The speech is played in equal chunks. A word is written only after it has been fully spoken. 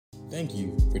Thank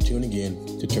you for tuning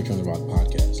in to Church on the Rock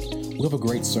podcast. We have a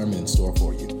great sermon in store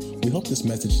for you. We hope this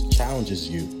message challenges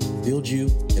you, builds you,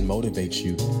 and motivates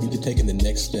you into taking the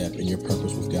next step in your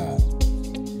purpose with God.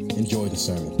 Enjoy the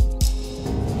sermon.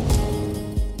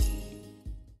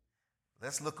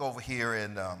 Let's look over here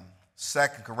in 2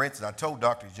 Corinthians. I told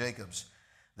Dr. Jacobs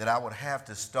that I would have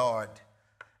to start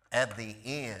at the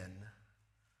end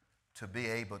to be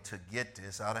able to get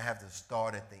this. I'd have to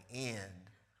start at the end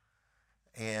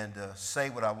and say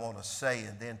what I want to say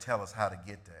and then tell us how to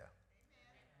get there.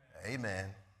 Amen.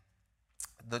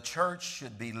 The church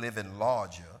should be living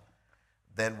larger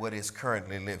than what it's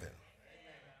currently living.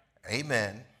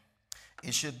 Amen.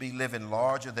 It should be living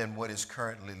larger than what it's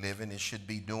currently living. It should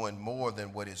be doing more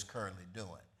than what it's currently doing.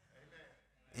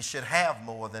 It should have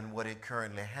more than what it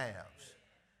currently has.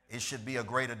 It should be a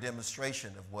greater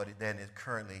demonstration of than it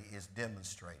currently is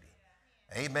demonstrating.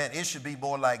 Amen. It should be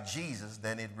more like Jesus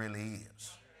than it really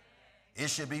is. It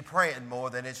should be praying more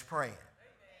than it's praying.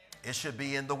 It should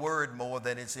be in the Word more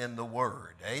than it's in the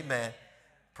Word. Amen.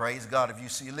 Praise God. If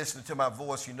you listen to my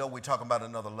voice, you know we're talking about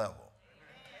another level.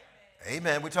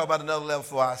 Amen. We're talking about another level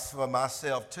for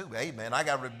myself too. Amen. I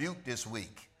got rebuked this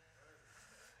week.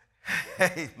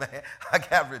 Amen. I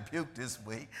got rebuked this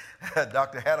week.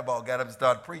 Dr. Hannibal got up and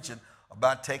started preaching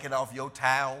about taking off your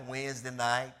towel Wednesday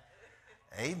night.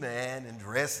 Amen. And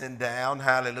dressing down.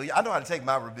 Hallelujah. I know how to take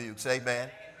my rebukes. Amen.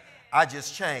 I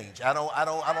just change. I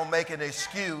don't make an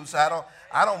excuse. I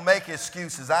don't make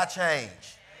excuses. I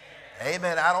change.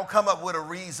 Amen. I don't come up with a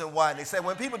reason why. And they say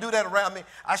when people do that around me,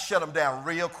 I shut them down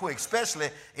real quick, especially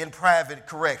in private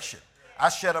correction. I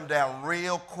shut them down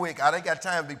real quick. I ain't got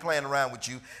time to be playing around with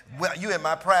you. Well, you in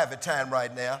my private time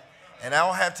right now, and I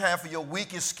don't have time for your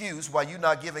weak excuse why you're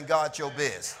not giving God your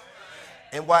best.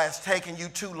 And why it's taking you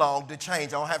too long to change.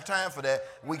 I don't have time for that.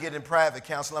 We get in private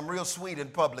counsel. I'm real sweet in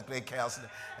public counseling.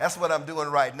 That's what I'm doing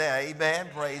right now. Amen.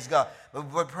 Praise God.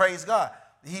 But praise God.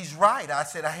 He's right. I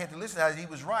said I had to listen. He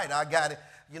was right. I got it.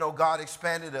 You know, God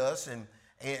expanded us,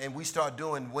 and we started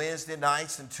doing Wednesday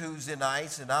nights and Tuesday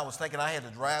nights. And I was thinking I had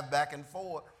to drive back and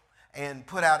forth and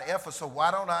put out effort. So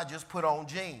why don't I just put on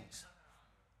jeans?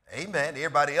 Amen.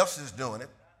 Everybody else is doing it.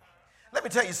 Let me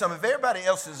tell you something. If everybody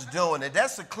else is doing it,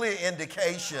 that's a clear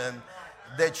indication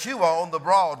that you are on the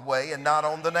broad way and not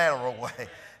on the narrow way.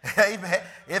 Amen.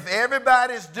 If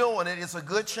everybody's doing it, it's a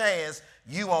good chance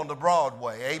you on the broad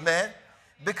way. Amen.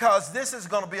 Because this is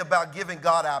going to be about giving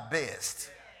God our best.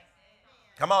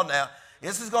 Come on now.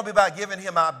 This is going to be about giving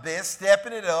him our best,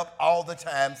 stepping it up all the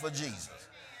time for Jesus.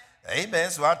 Amen.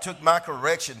 So I took my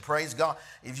correction. Praise God.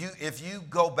 If you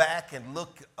go back and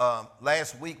look,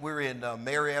 last week we were in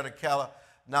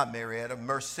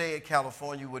Merced,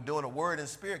 California. We're doing a Word and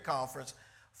Spirit conference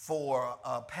for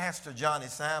Pastor Johnny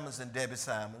Simons and Debbie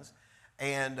Simons.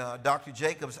 And Dr.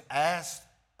 Jacobs asked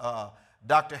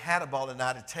Dr. Hannibal and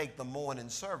I to take the morning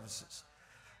services.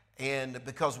 And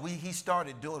because he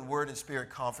started doing Word and Spirit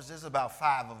conferences, about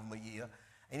 5 of them a year.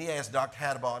 And he asked Dr.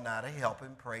 Hannibal and I to help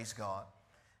him. Praise God.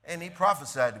 And he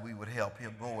prophesied that we would help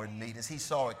him more in meetings. He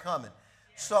saw it coming.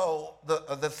 So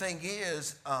the thing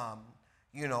is,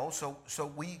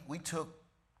 so we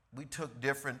took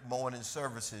different morning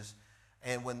services.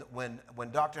 And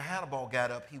when Dr. Hannibal got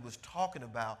up, he was talking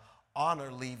about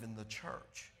honor leaving the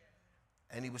church.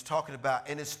 And he was talking about,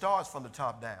 and it starts from the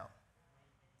top down.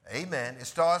 Amen. It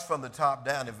starts from the top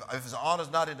down. If his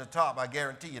honor's not in the top, I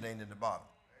guarantee it ain't in the bottom.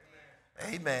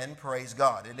 Amen. Praise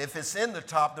God. And if it's in the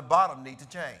top, the bottom need to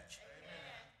change.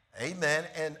 Amen.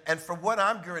 And for what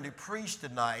I'm going to preach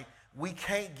tonight, we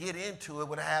can't get into it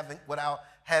without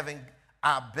having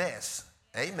our best.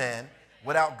 Amen.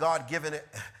 Without God giving it.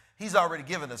 He's already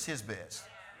given us his best.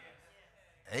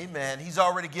 Amen. He's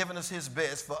already given us his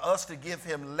best. For us to give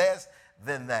him less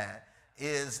than that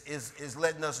is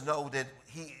letting us know that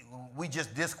we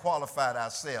just disqualified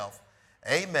ourselves.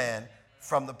 Amen.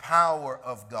 From the power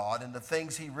of God and the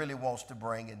things he really wants to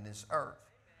bring in this earth.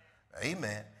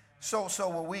 Amen. So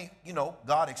when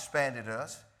God expanded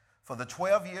us. For the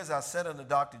 12 years I sat under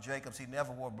Dr. Jacobs, he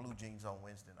never wore blue jeans on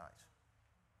Wednesday nights.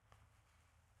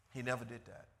 He never did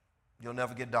that. You'll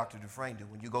never get Dr. Dufresne to.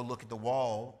 When you go look at the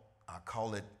wall, I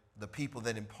call it the people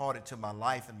that imparted to my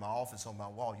life in my office on my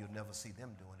wall, you'll never see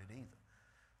them doing it either.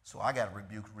 So I got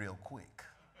rebuked real quick.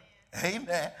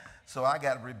 Amen. So I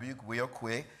got rebuked real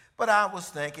quick. But I was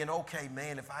thinking, okay,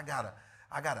 man, if I gotta,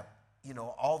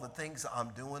 all the things I'm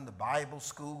doing, the Bible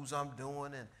schools I'm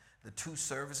doing, and the 2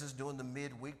 services during the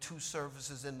midweek, 2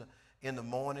 services in the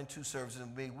morning, 2 services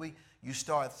in the midweek, you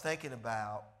start thinking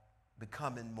about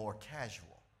becoming more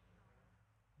casual.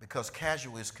 Because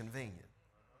casual is convenient.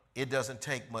 It doesn't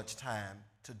take much time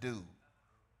to do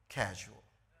casual.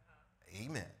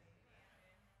 Amen.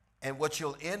 And what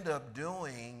you'll end up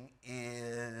doing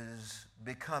is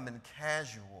becoming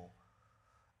casual.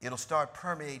 It'll start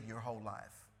permeating your whole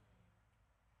life.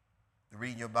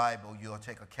 Reading your Bible, you'll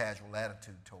take a casual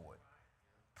attitude toward it.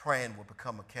 Praying will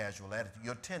become a casual attitude.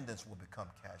 Your attendance will become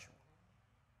casual.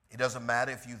 It doesn't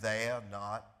matter if you're there or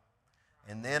not.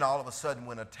 And then all of a sudden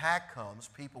when attack comes,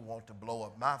 people want to blow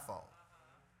up my phone.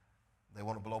 They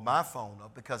want to blow my phone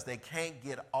up because they can't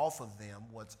get off of them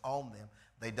what's on them.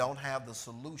 They don't have the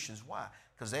solutions. Why?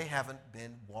 Because they haven't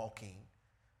been walking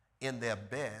in their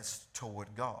best toward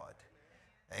God.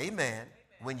 Amen.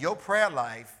 When your prayer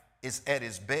life is at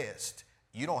its best,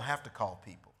 you don't have to call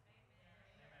people.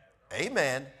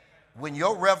 Amen. When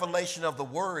your revelation of the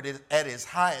word is at its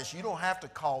highest, you don't have to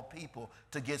call people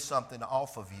to get something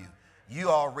off of you. You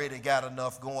already got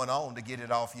enough going on to get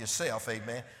it off yourself.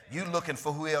 Amen. You looking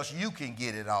for who else you can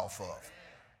get it off of.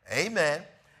 Amen.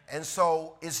 And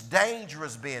so it's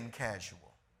dangerous being casual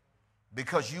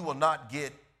because you will not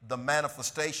get the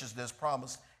manifestations that's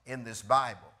promised in this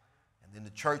Bible. And then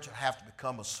the church will have to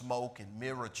become a smoke and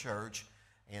mirror church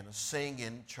and a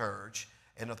singing church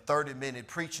and a 30-minute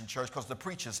preaching church because the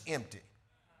preacher's empty.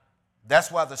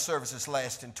 That's why the services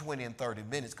last in 20 and 30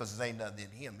 minutes because there ain't nothing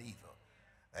in him either.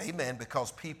 Amen,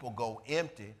 because people go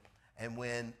empty, and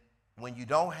when you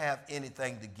don't have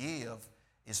anything to give,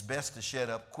 it's best to shut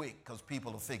up quick because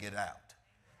people will figure it out.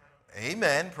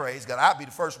 Amen, praise God. I'll be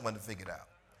the first one to figure it out.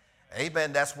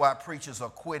 Amen, that's why preachers are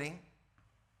quitting.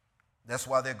 That's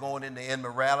why they're going into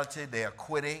immorality. They are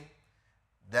quitting.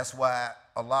 That's why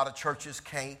a lot of churches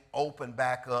can't open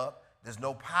back up. There's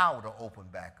no power to open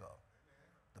back up.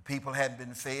 The people hadn't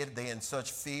been fed. They're in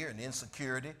such fear and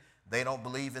insecurity. They don't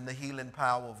believe in the healing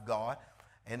power of God.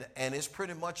 And it's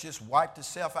pretty much just wiped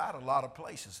itself out a lot of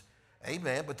places.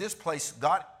 Amen. But this place,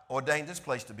 God ordained this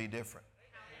place to be different.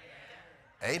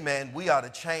 Amen. We ought to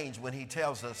change when he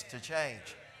tells us to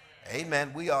change.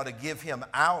 Amen. We ought to give him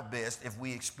our best if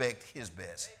we expect his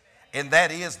best. And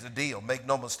that is the deal. Make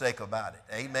no mistake about it.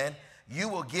 Amen. You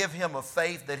will give him a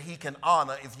faith that he can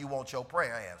honor if you want your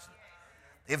prayer answered.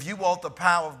 If you want the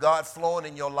power of God flowing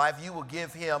in your life, you will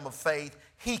give him a faith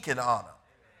he can honor.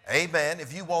 Amen.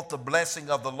 If you want the blessing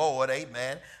of the Lord,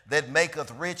 amen, that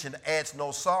maketh rich and adds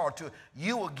no sorrow to it,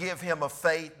 you will give him a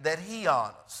faith that he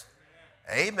honors.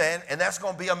 Amen. And that's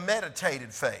going to be a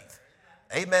meditated faith.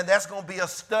 Amen. That's going to be a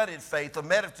studied faith. A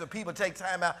meditative people take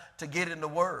time out to get in the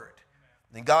word.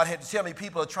 And God had to tell me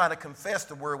people are trying to confess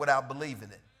the word without believing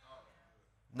it.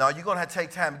 No, you're going to have to take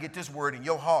time to get this word in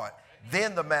your heart.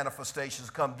 Then the manifestations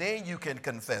come. Then you can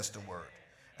confess the word.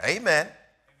 Amen.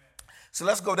 So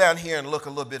let's go down here and look a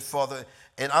little bit further.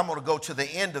 And I'm going to go to the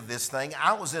end of this thing.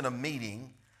 I was in a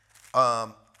meeting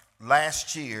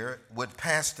last year with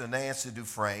Pastor Nancy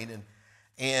Dufresne.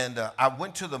 And I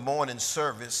went to the morning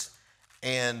service.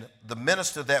 And the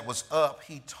minister that was up,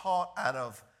 he taught out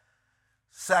of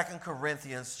 2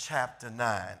 Corinthians chapter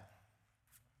 9.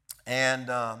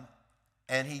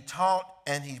 And he taught,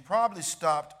 and he probably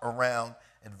stopped around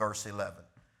at verse 11.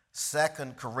 2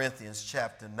 Corinthians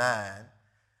chapter 9,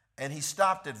 and he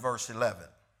stopped at verse 11.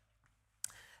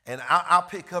 And I'll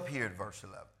pick up here at verse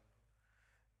 11.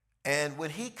 And when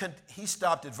he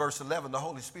stopped at verse 11, the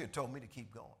Holy Spirit told me to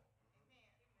keep going.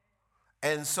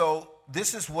 And so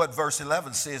this is what verse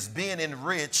 11 says, being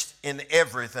enriched in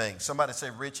everything. Somebody say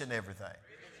rich in everything.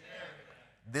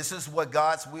 This is what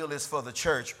God's will is for the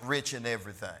church, rich in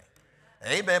everything.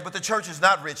 Amen. But the church is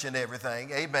not rich in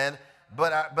everything. Amen.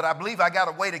 But I believe I got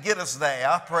a way to get us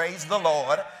there. Praise the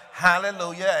Lord.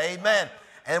 Hallelujah. Amen.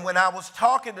 And when I was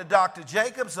talking to Dr.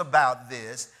 Jacobs about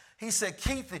this, he said,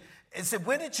 Keith, he said,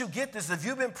 when did you get this? Have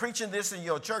you been preaching this in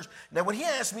your church? Now, when he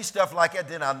asked me stuff like that,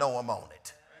 then I know I'm on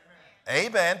it.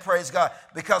 Amen. Praise God.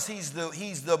 Because he's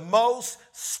the most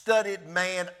studied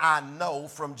man I know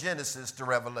from Genesis to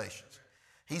Revelations.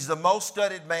 He's the most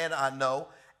studied man I know.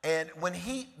 And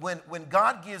when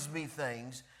God gives me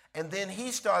things and then he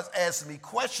starts asking me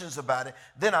questions about it,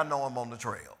 then I know I'm on the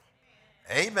trail.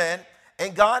 Amen.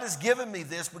 And God has given me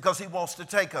this because he wants to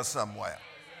take us somewhere.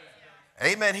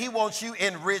 Amen. He wants you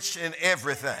enriched in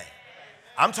everything.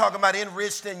 I'm talking about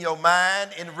enriched in your mind,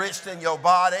 enriched in your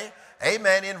body.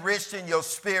 Amen. Enriched in your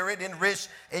spirit, enriched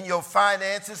in your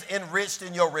finances, enriched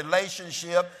in your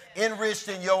relationship, enriched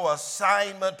in your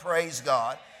assignment, praise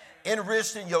God,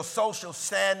 enriched in your social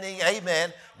standing,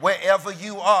 amen. Wherever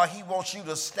you are, he wants you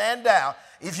to stand out.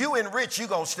 If you enrich, you're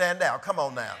going to stand out. Come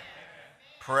on now.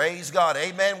 Praise God.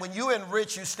 Amen. When you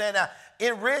enrich, you stand out.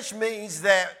 Enrich means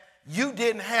that you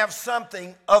didn't have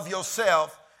something of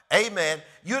yourself. Amen.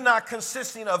 You're not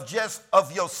consisting of just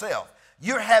of yourself.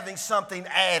 You're having something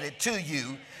added to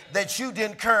you that you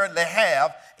didn't currently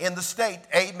have in the state,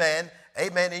 amen,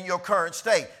 amen, in your current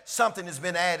state. Something has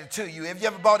been added to you. Have you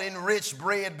ever bought enriched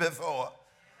bread before?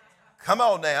 Come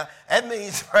on now. That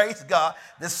means, praise God,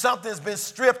 that something's been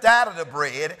stripped out of the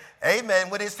bread. Amen.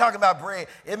 When it's talking about bread,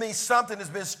 it means something has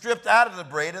been stripped out of the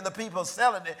bread, and the people are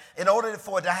selling it in order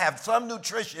for it to have some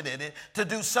nutrition in it, to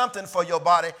do something for your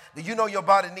body. Do you know your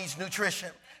body needs nutrition?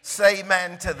 Say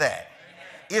amen to that.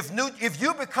 If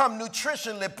you become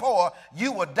nutritionally poor,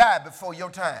 you will die before your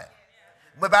time.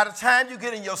 But by the time you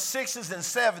get in your 60s and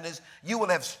 70s, you will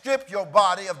have stripped your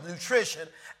body of nutrition,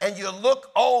 and you'll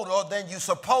look older than you're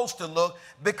supposed to look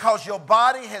because your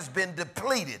body has been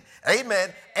depleted. Amen.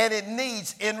 And it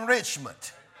needs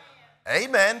enrichment.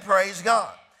 Amen. Praise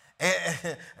God.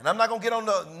 And I'm not going to get on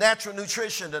the natural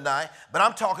nutrition tonight, but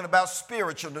I'm talking about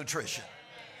spiritual nutrition.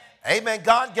 Amen.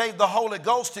 God gave the Holy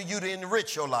Ghost to you to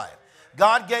enrich your life.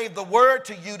 God gave the word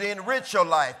to you to enrich your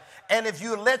life. And if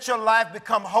you let your life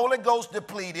become Holy Ghost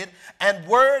depleted and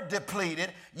word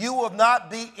depleted, you will not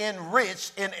be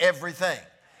enriched in everything.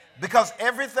 Because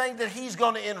everything that he's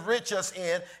going to enrich us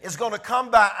in is going to come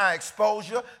by our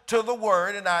exposure to the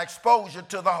word and our exposure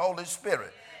to the Holy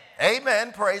Spirit.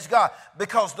 Amen. Praise God.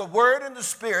 Because the word and the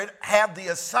spirit have the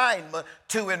assignment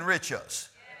to enrich us.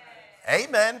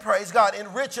 Amen. Praise God.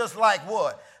 Enrich us like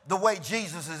what? The way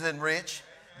Jesus is enriched.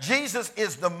 Jesus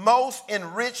is the most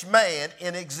enriched man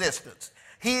in existence.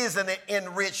 He is an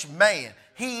enriched man.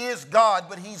 He is God,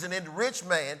 but he's an enriched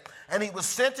man, and he was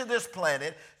sent to this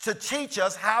planet to teach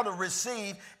us how to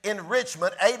receive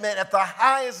enrichment, amen, at the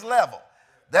highest level.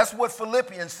 That's what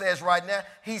Philippians says right now.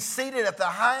 He's seated at the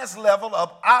highest level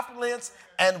of opulence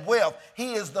and wealth.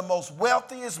 He is the most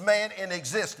wealthiest man in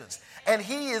existence. And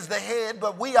he is the head,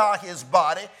 but we are his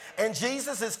body. And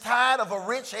Jesus is tired of a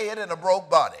rich head and a broke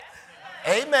body.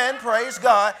 Amen. Praise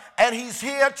God. And he's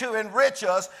here to enrich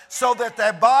us so that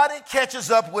their body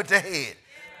catches up with the head.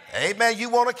 Amen. You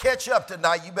want to catch up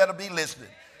tonight, you better be listening.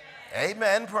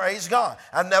 Amen. Praise God.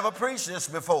 I've never preached this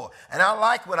before, and I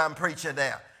like what I'm preaching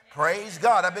now. Praise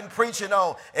God. I've been preaching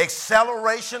on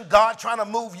acceleration, God trying to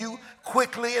move you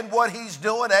quickly in what he's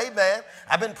doing. Amen.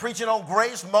 I've been preaching on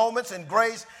grace moments and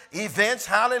grace events.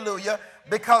 Hallelujah.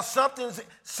 Because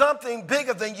something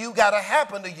bigger than you got to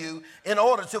happen to you in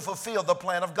order to fulfill the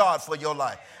plan of God for your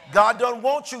life. God don't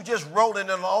want you just rolling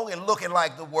along and looking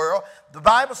like the world. The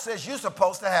Bible says you're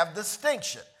supposed to have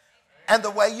distinction. And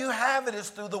the way you have it is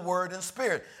through the word and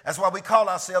spirit. That's why we call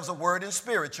ourselves a word and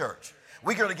spirit church.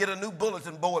 We're going to get a new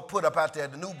bulletin board put up out there,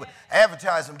 the new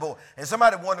advertising board. And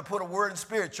somebody wanted to put a word and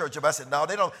spirit church up. I said,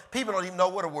 no, people don't even know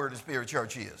what a word and spirit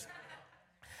church is.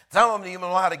 Some of them don't even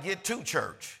know how to get to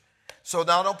church. So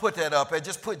now don't put that up there.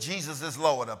 Just put Jesus is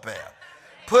Lord up there.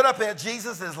 Put up there,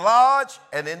 Jesus is large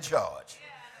and in charge.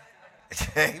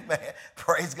 Amen.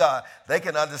 Praise God. They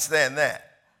can understand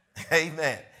that.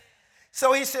 Amen.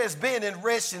 So he says, being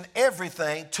enriched in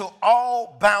everything to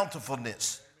all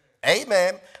bountifulness.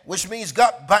 Amen. Which means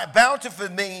God, bountiful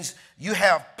means you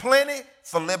have plenty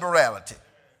for liberality.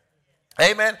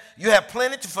 Amen. You have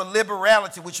plenty for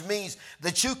liberality, which means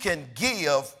that you can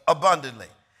give abundantly.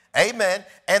 Amen.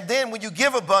 And then when you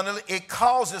give abundantly, it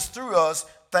causes through us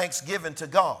thanksgiving to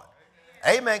God.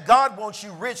 Amen. God wants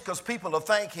you rich because people will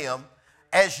thank him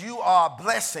as you are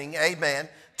blessing, amen,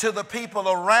 to the people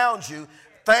around you.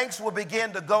 Thanks will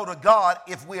begin to go to God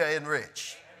if we are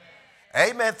enriched.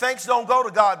 Amen. Thanks don't go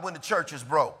to God when the church is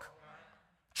broke.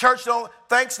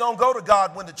 Thanks don't go to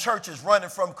God when the church is running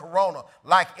from corona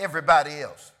like everybody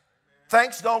else.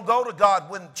 Thanks don't go to God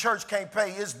when the church can't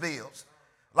pay his bills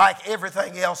like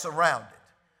everything else around it.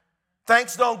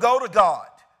 Thanks don't go to God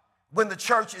when the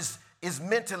church is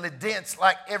mentally dense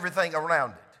like everything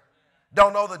around it.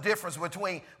 Don't know the difference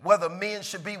between whether men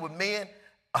should be with men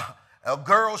or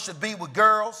girls should be with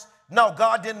girls. No,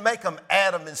 God didn't make them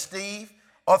Adam and Steve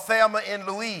or Thelma and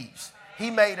Louise. He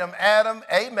made them Adam,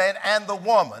 amen, and the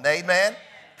woman, amen.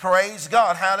 Praise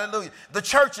God, hallelujah. The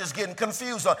church is getting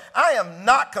confused. I am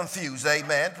not confused,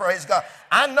 amen, praise God.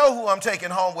 I know who I'm taking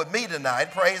home with me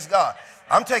tonight, praise God.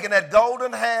 I'm taking that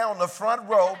golden hair on the front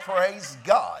row, praise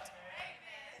God.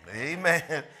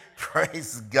 Amen,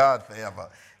 praise God forever.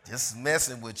 Just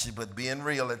messing with you, but being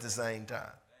real at the same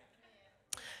time.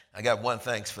 I got one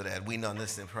thanks for that. We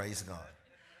understand, praise God.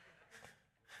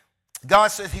 God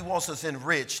says he wants us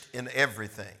enriched in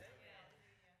everything.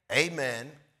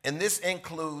 Amen. And this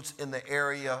includes in the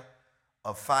area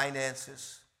of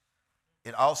finances.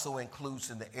 It also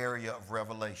includes in the area of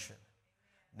revelation.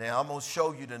 Now, I'm going to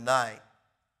show you tonight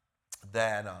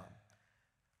that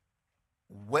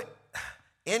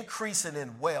increasing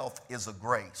in wealth is a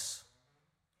grace.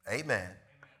 Amen.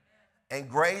 And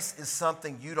grace is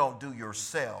something you don't do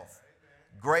yourself.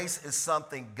 Grace is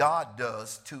something God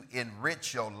does to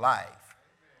enrich your life,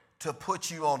 to put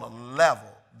you on a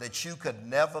level that you could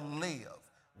never live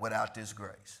without this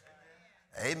grace.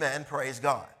 Amen. Praise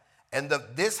God. And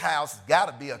this house has got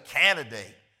to be a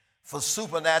candidate for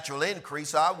supernatural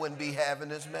increase. I wouldn't be having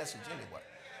this message anyway.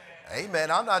 Amen.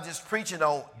 I'm not just preaching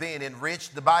on being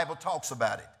enriched. The Bible talks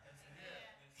about it.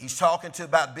 He's talking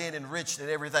about being enriched and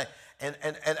everything. And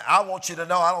I want you to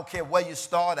know, I don't care where you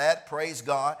start at, praise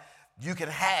God, you can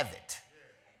have it.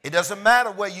 It doesn't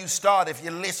matter where you start if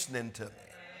you're listening to me.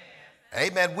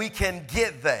 Amen. We can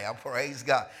get there, praise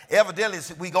God. Evidently,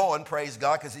 we going, praise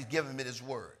God, because he's giving me this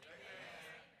word.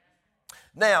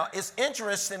 Now, it's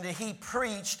interesting that he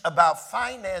preached about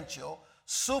financial,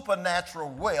 supernatural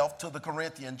wealth to the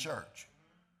Corinthian church.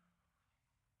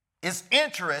 It's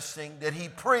interesting that he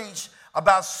preached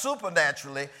about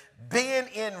supernaturally being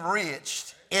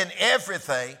enriched in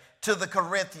everything to the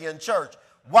Corinthian church.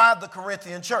 Why the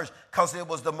Corinthian church? Because it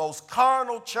was the most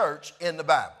carnal church in the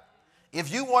Bible.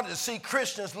 If you wanted to see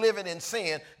Christians living in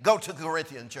sin, go to the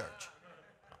Corinthian church.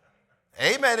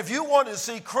 Amen. If you wanted to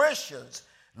see Christians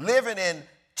living in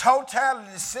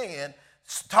totality sin,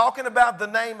 talking about the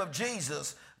name of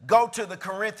Jesus, go to the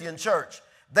Corinthian church.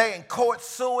 They in court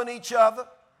suing each other.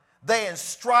 They in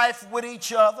strife with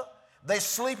each other. They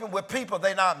sleeping with people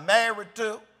they're not married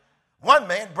to. One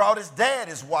man brought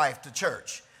his wife to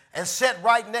church and sat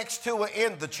right next to her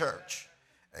in the church.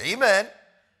 Amen.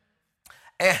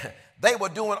 And they were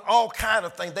doing all kinds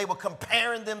of things. They were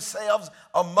comparing themselves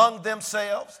among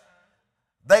themselves.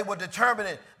 They were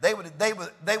determining, they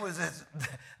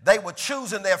were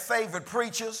choosing their favorite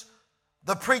preachers,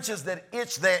 the preachers that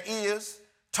itch their ears,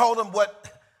 told them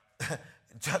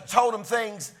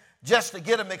things just to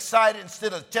get them excited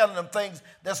instead of telling them things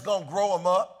that's going to grow them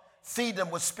up, feed them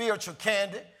with spiritual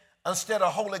candy instead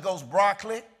of Holy Ghost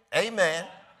broccoli. Amen.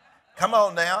 Come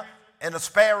on now. And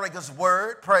asparagus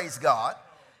word, praise God.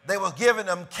 They were giving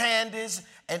them candies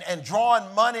and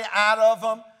drawing money out of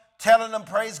them, telling them,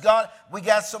 praise God, we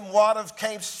got some water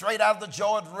came straight out of the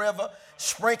Jordan River,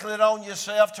 sprinkle it on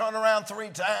yourself, turn around 3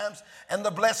 times, and the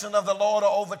blessing of the Lord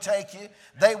will overtake you.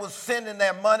 They were sending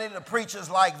their money to preachers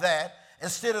like that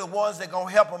instead of the ones that are going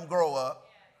to help them grow up.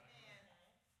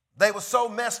 They were so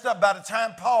messed up by the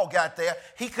time Paul got there,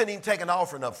 he couldn't even take an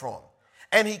offering up from them.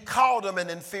 And he called them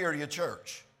an inferior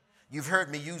church. You've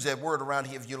heard me use that word around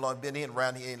here if you've long been in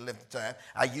around here in length of time.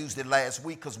 I used it last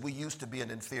week because we used to be an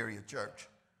inferior church.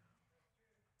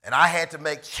 And I had to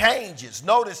make changes.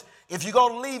 Notice, if you're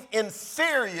going to leave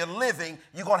inferior living,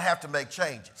 you're going to have to make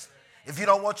changes. If you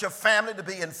don't want your family to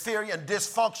be inferior and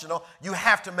dysfunctional, you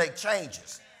have to make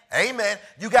changes. Amen.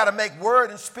 You got to make word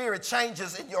and spirit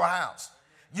changes in your house.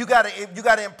 You got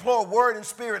to employ word and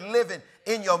spirit living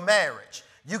in your marriage.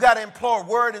 You got to employ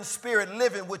word and spirit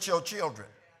living with your children.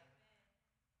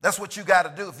 That's what you got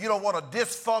to do if you don't want a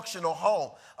dysfunctional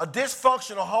home. A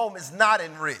dysfunctional home is not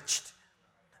enriched.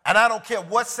 And I don't care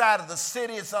what side of the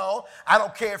city it's on. I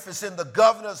don't care if it's in the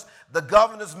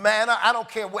governor's manor. I don't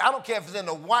care if it's in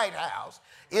the White House.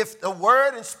 If the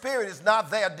word and spirit is not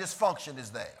there, dysfunction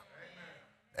is there.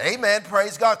 Amen.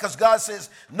 Praise God. Because God says,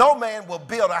 no man will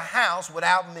build a house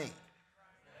without me.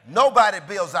 Nobody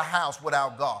builds a house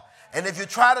without God. And if you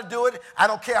try to do it, I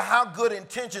don't care how good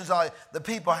intentions the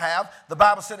people have. The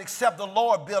Bible said, except the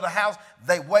Lord build a house,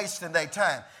 they waste in their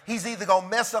time. He's either going to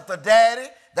mess up the daddy.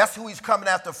 That's who he's coming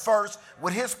after first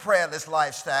with his prayerless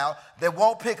lifestyle that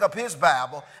won't pick up his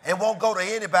Bible and won't go to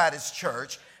anybody's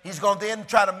church. He's going to then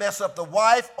try to mess up the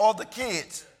wife or the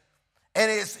kids.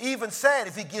 And it's even sad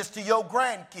if he gets to your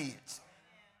grandkids.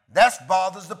 That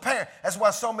bothers the parent. That's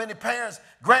why so many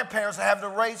grandparents are having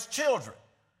to raise children.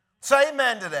 Say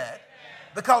amen to that.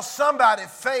 Because somebody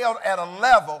failed at a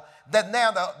level that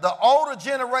now the older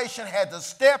generation had to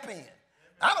step in.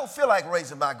 I don't feel like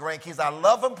raising my grandkids. I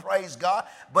love them, praise God.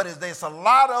 But there's a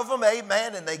lot of them,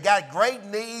 amen, and they got great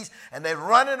needs, and they're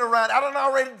running around. I done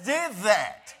already did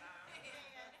that.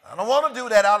 I don't want to do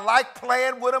that. I like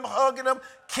playing with them, hugging them,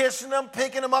 kissing them,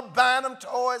 picking them up, buying them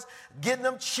toys, getting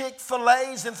them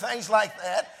Chick-fil-A's and things like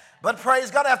that. But praise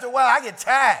God, after a while, I get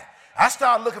tired. I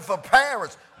start looking for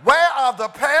parents. Where are the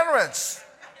parents?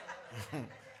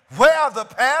 Where are the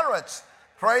parents?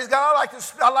 Praise God.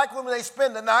 I like when they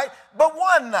spend the night, but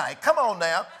one night. Come on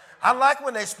now. I like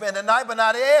when they spend the night, but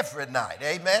not every night.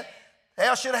 Amen.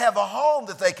 They should have a home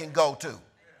that they can go to.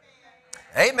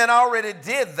 Amen. I already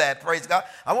did that. Praise God.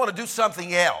 I want to do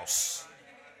something else.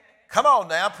 Come on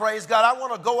now. Praise God. I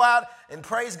want to go out and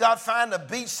praise God, find a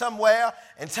beach somewhere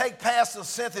and take Pastor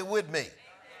Cynthia with me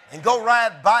and go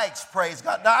ride bikes. Praise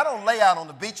God. Now, I don't lay out on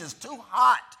the beach. It's too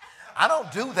hot. I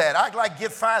don't do that. I like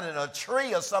get finding a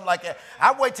tree or something like that.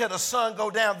 I wait till the sun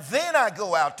go down, then I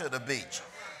go out to the beach.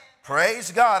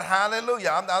 Praise God.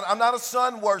 Hallelujah. I'm not a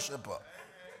sun worshiper.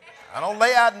 I don't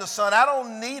lay out in the sun. I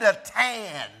don't need a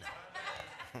tan.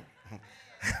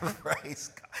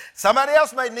 Praise God. Somebody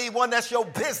else may need one. That's your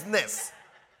business.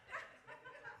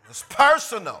 It's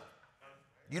personal.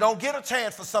 You don't get a tan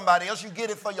for somebody else. You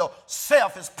get it for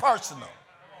yourself. It's personal.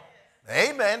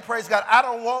 Amen. Praise God. I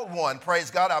don't want one. Praise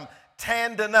God. I'm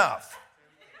tanned enough.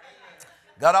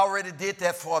 God already did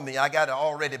that for me. I got an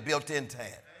already built-in tan.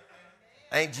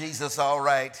 Ain't Jesus all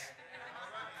right?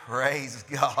 Praise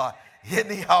God.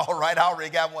 Isn't he all right? I already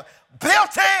got one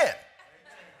built in.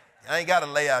 I ain't got to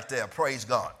lay out there. Praise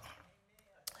God.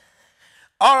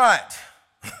 All right.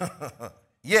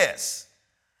 Yes.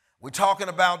 We're talking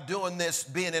about doing this,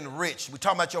 being enriched. We're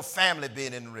talking about your family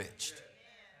being enriched.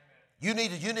 You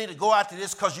need to go after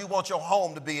this because you want your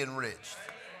home to be enriched.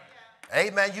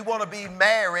 Amen. You want to be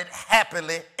married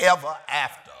happily ever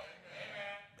after.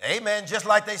 Amen. Just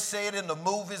like they say it in the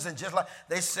movies, and just like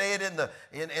they say it in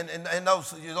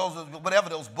those whatever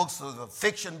those books, the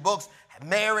fiction books,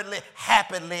 marriedly,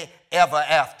 happily ever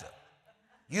after.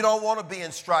 You don't want to be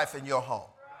in strife in your home.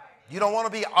 You don't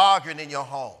want to be arguing in your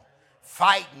home,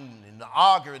 fighting and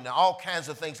arguing and all kinds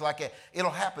of things like that.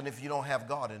 It'll happen if you don't have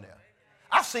God in there.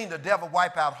 I've seen the devil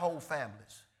wipe out whole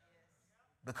families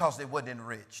because they wasn't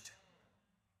enriched.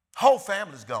 Whole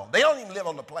families gone. They don't even live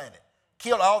on the planet.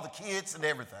 Killed all the kids and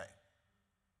everything.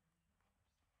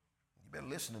 You better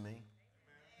listen to me.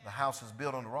 The house is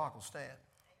built on the rock will stand.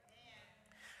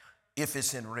 If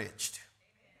it's enriched.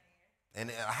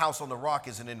 And a house on the rock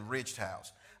is an enriched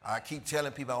house. I keep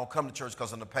telling people I don't come to church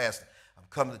because I'm the pastor. I'm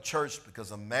coming to church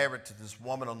because I'm married to this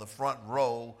woman on the front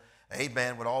row,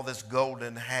 amen, with all this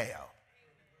golden hair.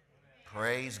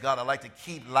 Praise God. I like to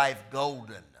keep life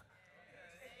golden.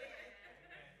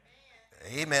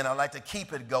 Amen. I like to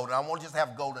keep it golden. I want to just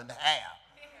have golden hair.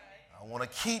 I want to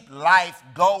keep life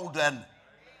golden.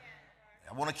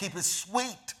 I want to keep it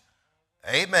sweet.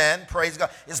 Amen. Praise God.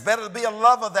 It's better to be a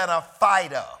lover than a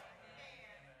fighter.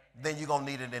 Then you're going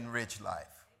to need an enriched life.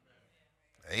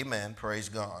 Amen. Praise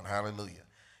God. Hallelujah.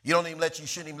 You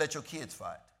shouldn't even let your kids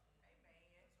fight.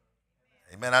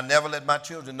 Amen. I never let my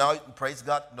children know. Praise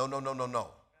God. No.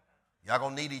 Y'all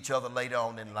going to need each other later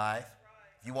on in life.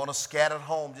 If you want a scattered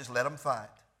home, just let them fight.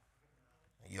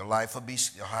 Your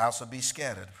house will be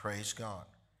scattered. Praise God.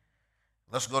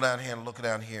 Let's go down here and look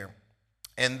down here.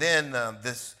 And then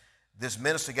this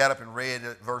minister got up and read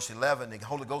verse 11. The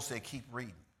Holy Ghost said, keep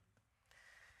reading.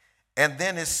 And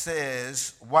then it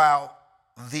says, while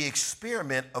the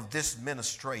experiment of this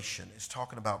ministration is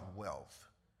talking about wealth,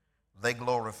 they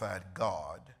glorified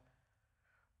God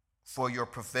for your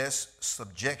professed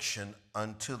subjection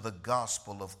unto the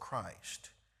gospel of Christ.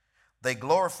 They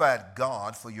glorified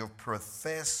God for your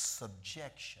professed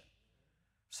subjection.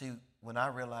 See, when I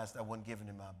realized I wasn't giving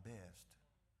him my best,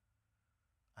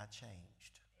 I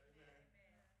changed.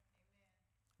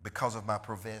 Because of my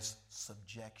professed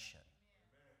subjection.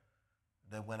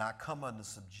 That when I come under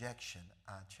subjection,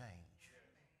 I change.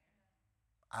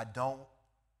 I don't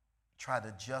try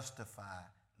to justify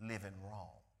living wrong.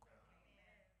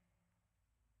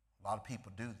 A lot of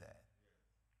people do that.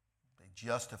 They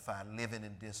justify living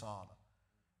in dishonor.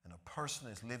 And a person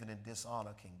that's living in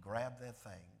dishonor can grab their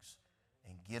things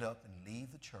and get up and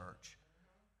leave the church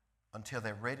until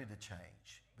they're ready to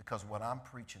change. Because what I'm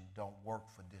preaching don't work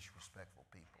for disrespectful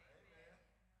people.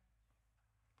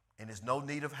 And there's no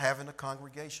need of having a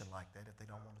congregation like that if they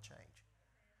don't want to change.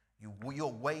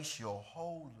 You'll waste your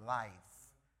whole life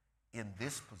in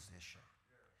this position.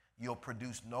 You'll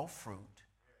produce no fruit.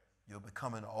 You'll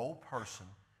become an old person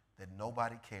that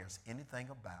nobody cares anything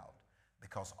about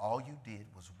because all you did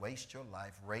was waste your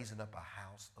life raising up a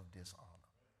house of dishonor.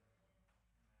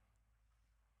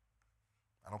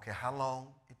 I don't care how long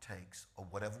it takes or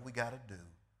whatever we got to do,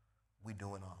 we're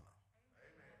doing honor.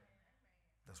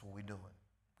 That's what we're doing.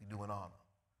 We're doing honor.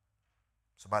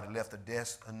 Somebody left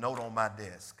a note on my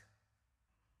desk.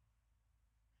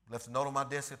 Left a note on my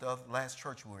desk at the last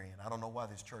church we were in. I don't know why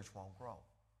this church won't grow.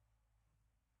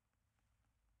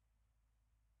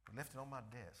 Left it on my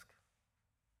desk.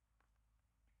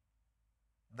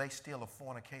 They still a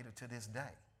fornicator to this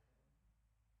day.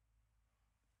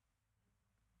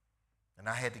 And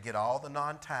I had to get all the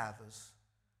non-tithers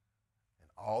and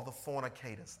all the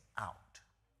fornicators out.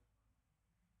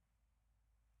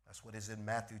 That's what is in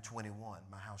Matthew 21.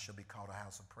 My house shall be called a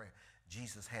house of prayer.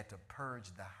 Jesus had to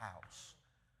purge the house.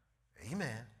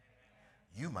 Amen.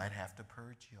 You might have to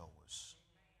purge yours.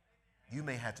 You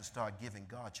may have to start giving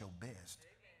God your best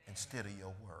instead of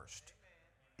your worst.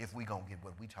 if we're going to get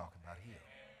what we talking about here.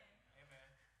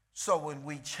 So when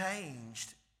we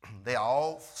changed, they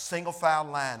all single file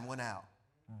line went out.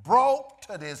 Broke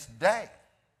to this day.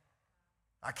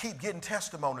 I keep getting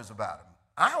testimonies about them.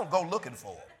 I don't go looking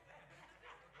for them.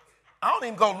 I don't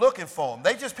even go looking for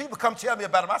them. People come tell me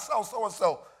about them. I saw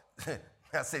so-and-so.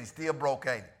 I said, he's still broke,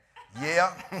 ain't he?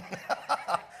 Yeah.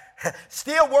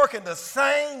 Still working the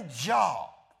same job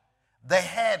they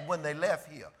had when they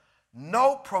left here.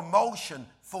 No promotion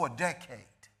for a decade.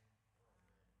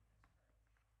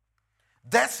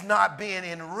 That's not being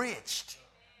enriched.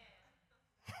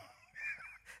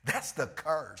 That's the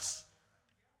curse.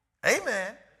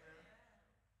 Amen.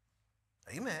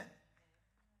 Amen.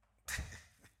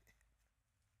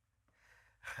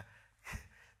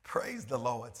 Praise the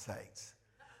Lord, saints.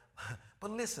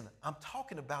 But listen, I'm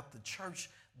talking about the church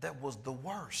that was the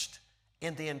worst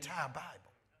in the entire Bible.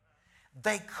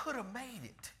 They could have made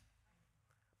it,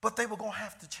 but they were going to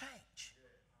have to change.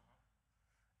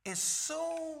 As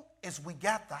soon as we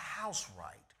got the house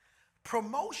right,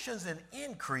 promotions and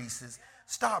increases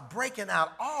start breaking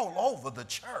out all over the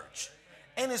church.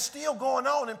 And it's still going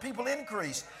on, and people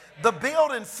increase. The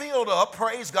building filled up,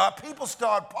 praise God. People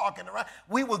started parking around.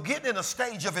 We were getting in a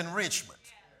stage of enrichment.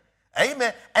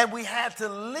 Amen. And we had to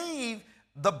leave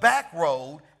the back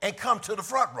road and come to the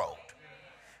front road.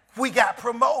 We got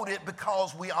promoted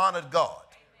because we honored God.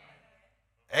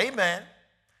 Amen.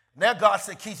 Now God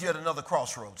said, Keith, you're at another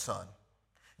crossroads, son.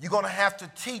 You're going to have to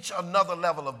teach another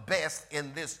level of best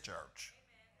in this church.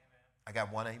 I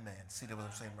got one amen. See what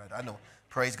I'm saying right there? I know.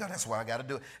 Praise God. That's why I got to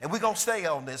do it. And we're going to stay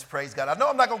on this. Praise God. I know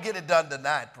I'm not going to get it done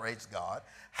tonight. Praise God.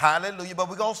 Hallelujah. But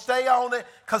we're going to stay on it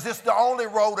because it's the only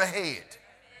road ahead.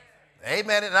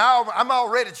 Amen. And I'm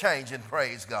already changing.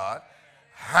 Praise God.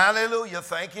 Hallelujah.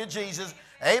 Thank you, Jesus.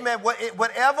 Amen.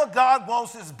 Whatever God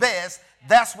wants is best,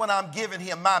 that's when I'm giving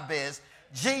him my best.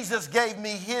 Jesus gave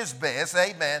me his best.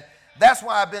 Amen. That's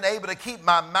why I've been able to keep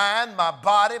my mind, my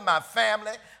body, my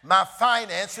family, my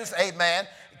finances. Amen.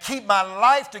 Keep my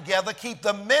life together, keep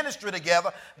the ministry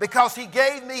together, because he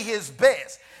gave me his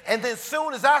best. And then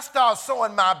soon as I start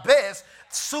sowing my best,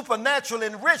 supernatural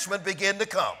enrichment began to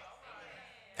come.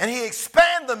 And he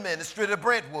expanded the ministry to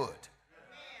Brentwood.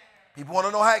 People want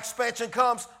to know how expansion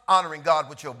comes? Honoring God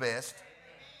with your best.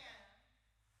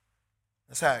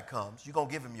 That's how it comes. You're going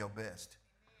to give him your best.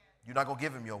 You're not going to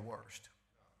give him your worst.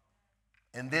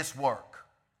 In this work,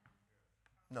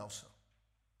 no, sir.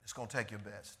 It's going to take your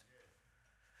best.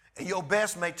 And your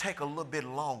best may take a little bit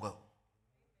longer.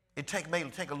 May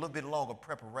take a little bit longer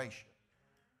preparation.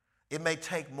 It may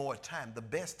take more time. The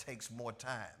best takes more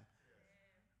time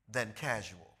than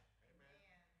casual.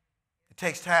 It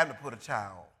takes time to put a tie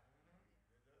on.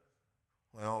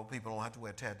 Well, people don't have to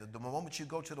wear a tie. The moment you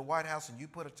go to the White House and you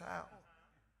put a tie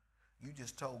on, you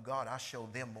just told God, I show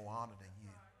them more honor than you.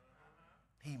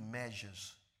 He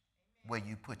measures where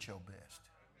you put your best.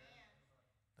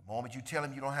 The moment you tell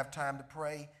him you don't have time to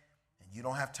pray and you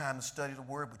don't have time to study the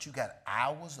word, but you got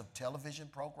hours of television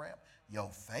program, your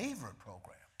favorite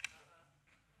program.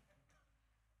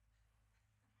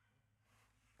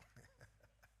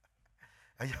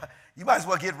 You might as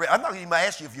well get ready. I'm not even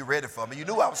ask you if you're ready for me. You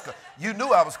knew I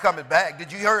was coming back.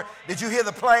 Did you hear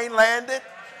the plane landed?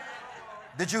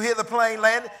 Did you hear the plane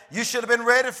landed? You should have been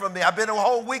ready for me. I've been a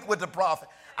whole week with the prophet.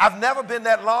 I've never been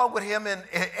that long with him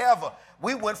ever.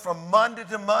 We went from Monday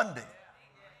to Monday,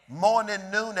 morning,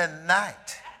 noon, and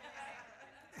night.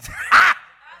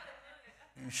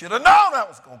 You should have known I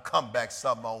was going to come back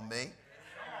something on me.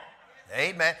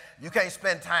 Amen. You can't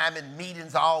spend time in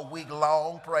meetings all week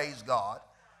long, praise God.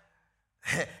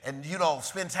 And you don't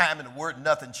spend time in the word,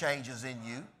 nothing changes in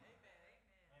you.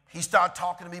 He started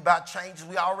talking to me about changes.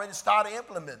 We already started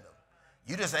implementing them.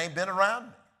 You just ain't been around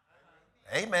me.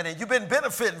 Amen. And you've been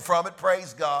benefiting from it,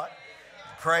 praise God.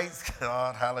 Praise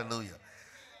God, hallelujah.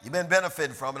 You've been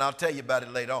benefiting from it. I'll tell you about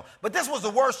it later on. But this was the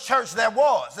worst church there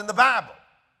was in the Bible.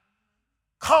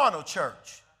 Carnal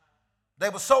church. They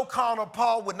were so carnal,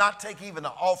 Paul would not take even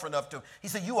an offering up to them. He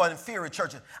said, you are inferior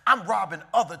churches. I'm robbing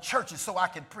other churches so I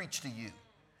can preach to you.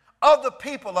 Other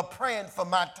people are praying for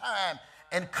my time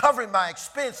and covering my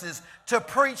expenses to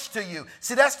preach to you.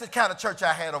 See, that's the kind of church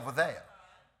I had over there.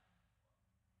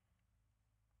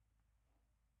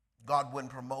 God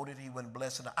wouldn't promote it. He wouldn't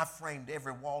bless it. I framed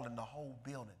every wall in the whole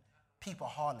building. People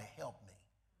hardly helped me.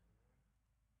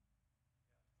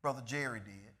 Brother Jerry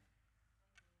did.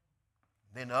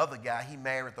 Then the other guy, he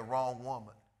married the wrong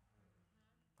woman.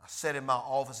 I sat in my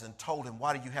office and told him,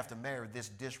 why do you have to marry this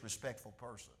disrespectful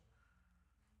person?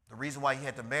 The reason why he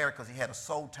had to marry because he had a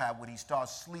soul tie when he started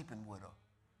sleeping with her.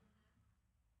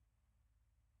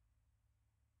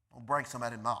 Don't bring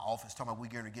somebody in my office talking about we're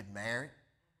going to get married,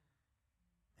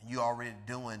 and you already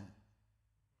doing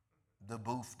the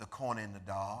booth, the corner in the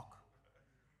dark.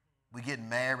 We get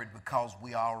married because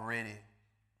we already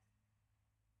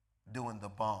doing the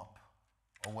bump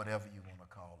or whatever you want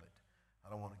to call it. I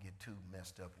don't want to get too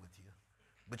messed up with you,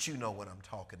 but you know what I'm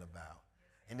talking about.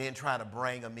 And then trying to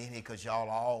bring them in here because y'all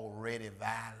already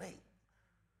violate.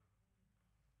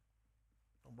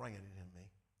 Don't bring it in me.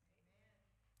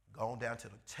 Go on down to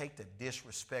take the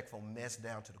disrespectful mess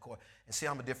down to the court. And see,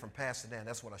 I'm a different pastor now.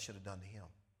 That's what I should have done to him.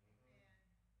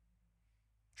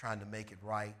 Trying to make it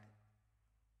right.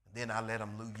 And then I let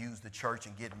them use the church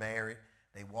and get married.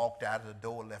 They walked out of the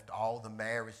door, left all the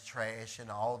marriage trash and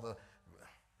all the...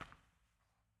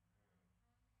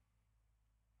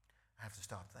 I have to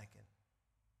stop thinking.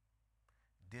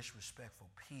 Disrespectful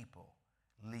people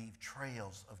leave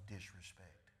trails of disrespect.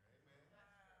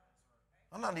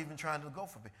 I'm not even trying to go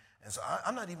for people. And so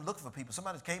I'm not even looking for people.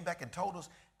 Somebody came back and told us,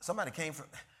 somebody came from,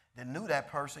 that knew that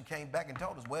person, came back and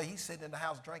told us, well, he's sitting in the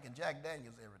house drinking Jack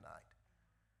Daniels every night.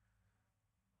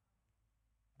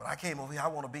 But I came over here, I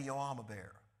want to be your armor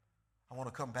bearer. I want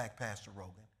to come back, Pastor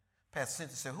Rogan. Pastor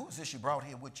Cynthia said, who is this you brought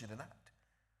here with you tonight?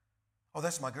 Oh,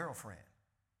 that's my girlfriend.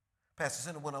 Pastor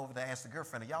Cynthia went over to ask the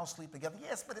girlfriend, are y'all sleep together?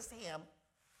 Yes, but it's him.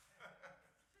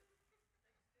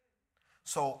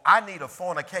 So I need a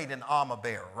fornicating armor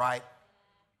bearer, right?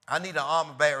 I need an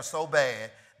armor bearer so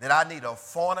bad that I need a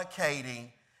fornicating,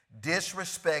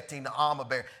 disrespecting armor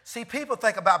bearer. See, people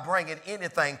think about bringing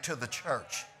anything to the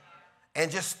church and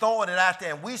just throwing it out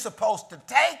there, and we supposed to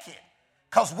take it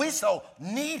because we so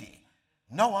needy.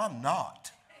 No, I'm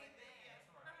not.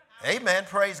 Amen.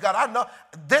 Praise God. I know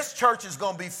this church is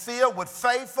going to be filled with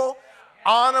faithful,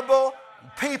 honorable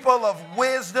people of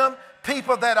wisdom,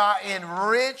 people that are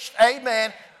enriched.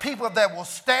 Amen. People that will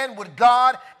stand with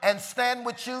God and stand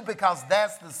with you because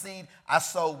that's the seed I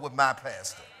sowed with my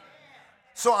pastor.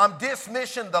 So I'm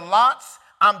dismissing the Lots.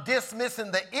 I'm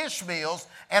dismissing the Ishmaels,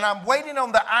 and I'm waiting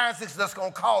on the Isaacs that's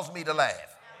going to cause me to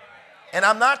laugh. And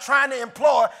I'm not trying to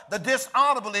employ the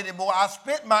dishonorable anymore. I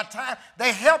spent my time.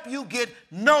 They help you get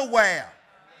nowhere.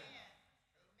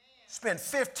 Spent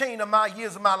 15 of my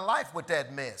years of my life with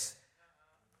that mess.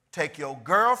 Take your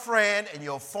girlfriend and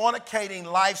your fornicating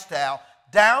lifestyle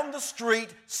down the street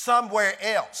somewhere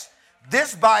else.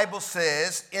 This Bible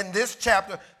says in this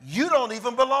chapter, you don't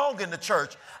even belong in the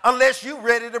church unless you're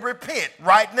ready to repent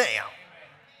right now.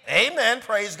 Amen.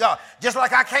 Praise God. Just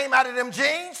like I came out of them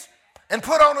jeans and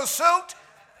put on a suit,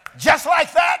 just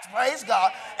like that, praise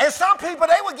God. And some people,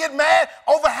 they would get mad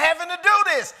over having to do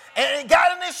this and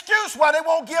got an excuse why they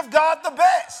won't give God the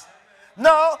best.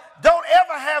 No, don't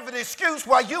ever have an excuse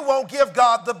why you won't give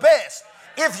God the best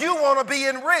if you want to be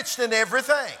enriched in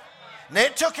everything. And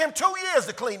it took him 2 years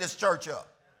to clean this church up,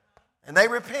 and they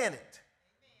repented.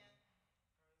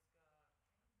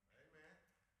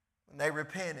 When they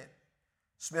repented,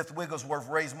 Smith Wigglesworth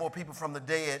raised more people from the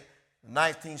dead in the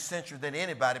 19th century than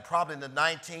anybody, probably in the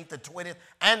 19th, the 20th,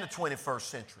 and the 21st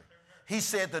century. He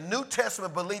said the New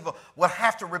Testament believer will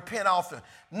have to repent often.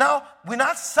 No, we're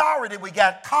not sorry that we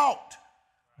got caught.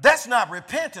 That's not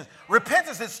repentance.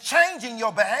 Repentance is changing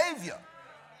your behavior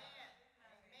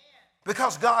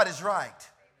because God is right.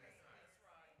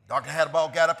 Dr.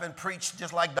 Hadaball got up and preached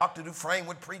just like Dr. Dufresne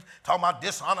would preach, talking about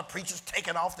dishonored preachers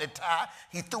taking off their tie.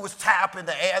 He threw his tie up in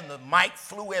the air and the mic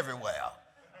flew everywhere.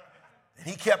 And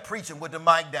he kept preaching with the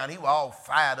mic down. He was all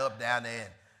fired up down there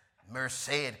in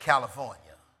Merced, California.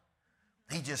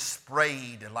 He just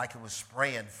sprayed like it was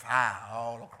spraying fire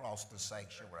all across the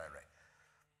sanctuary.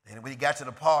 And when he got to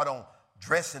the part on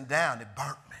dressing down, it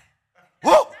burnt me.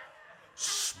 Whoa!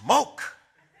 Smoke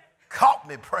caught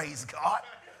me, praise God.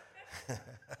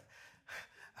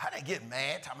 I didn't get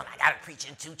mad, talking about I got to preach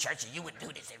in 2 churches. You would do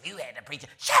this if you had to preach it.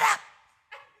 Shut up!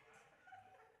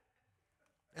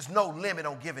 There's no limit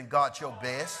on giving God your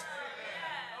best.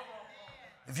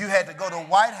 If you had to go to the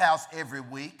White House every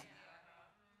week,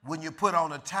 when you put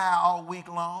on a tie all week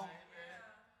long,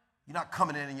 you're not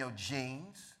coming in your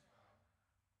jeans.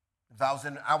 If I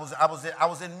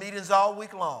was in meetings all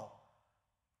week long,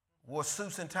 wore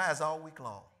suits and ties all week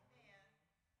long.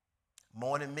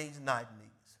 Morning meetings, night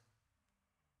meetings.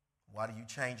 Why do you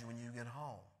change it when you get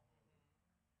home?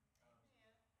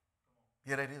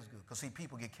 Yeah, that is good. Because see,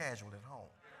 people get casual at home.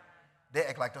 They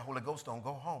act like the Holy Ghost don't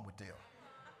go home with them.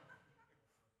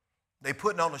 They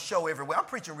putting on a show everywhere. I'm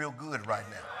preaching real good right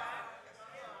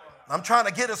now. I'm trying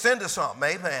to get us into something,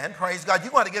 amen. Praise God.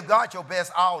 You want to give God your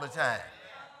best all the time.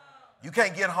 You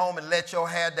can't get home and let your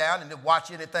hair down and then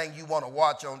watch anything you want to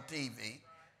watch on TV.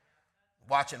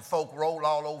 Watching folk roll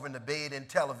all over in the bed in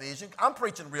television. I'm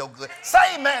preaching real good. Say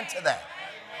amen to that.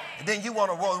 And then you want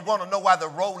to know why the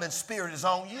rolling spirit is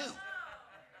on you.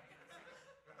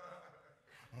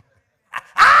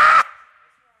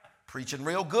 Preaching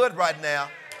real good right now.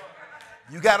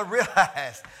 You got to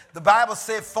realize the Bible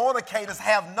said fornicators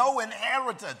have no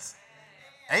inheritance.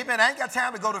 Amen. I ain't got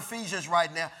time to go to Ephesians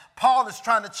right now. Paul is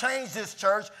trying to change this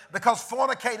church because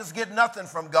fornicators get nothing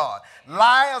from God.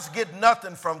 Liars get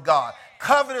nothing from God.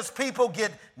 Covetous people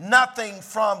get nothing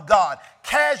from God.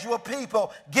 Casual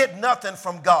people get nothing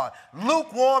from God.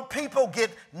 Lukewarm people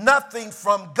get nothing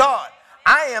from God.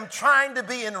 I am trying to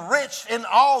be enriched in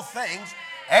all things.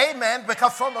 Amen.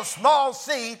 Because from a small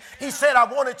seed, he said, I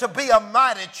want it to be a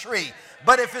mighty tree.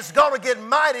 But if it's going to get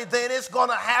mighty, then it's going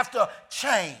to have to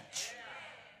change.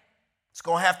 It's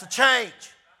going to have to change.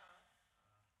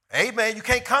 Amen. You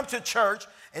can't come to church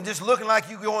and just looking like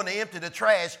you're going to empty the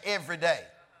trash every day.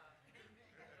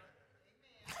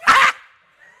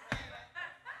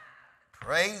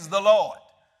 Praise the Lord.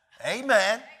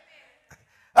 Amen.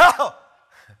 Oh.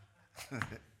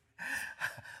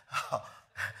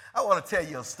 I want to tell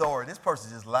you a story. This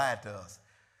person just lied to us.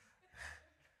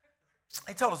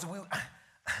 They told us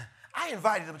I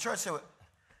invited them to church.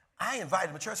 I invited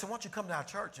them to church. I said, why don't you come to our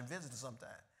church and visit us sometime?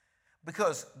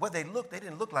 Because where they looked, they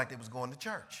didn't look like they was going to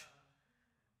church.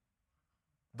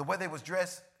 The way they was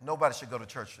dressed, nobody should go to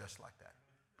church dressed like that.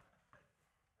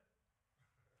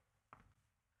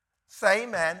 Say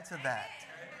amen to that.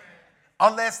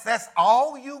 Unless that's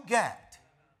all you got.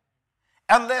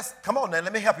 Unless, come on now,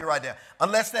 let me help you right there.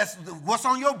 Unless that's what's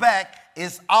on your back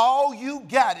is all you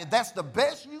got. If that's the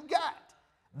best you got,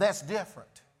 that's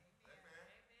different.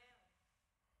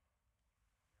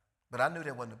 But I knew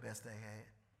that wasn't the best they had.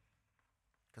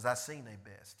 Because I seen their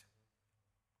best.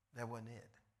 That wasn't it.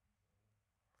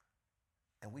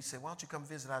 And we said, why don't you come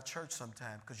visit our church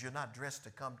sometime? Because you're not dressed to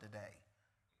come today.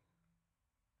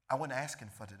 I wasn't asking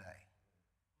for today.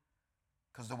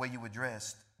 Because the way you were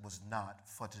dressed was not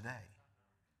for today.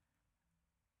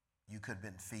 You could have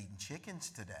been feeding chickens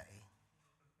today.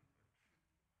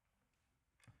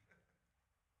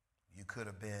 You could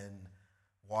have been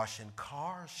washing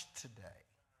cars today.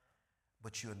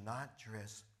 But you're not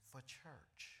dressed for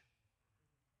church.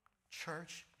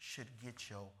 Church should get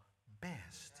your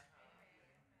best.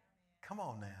 Come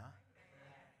on now.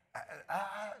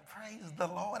 I praise the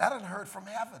Lord. I done heard from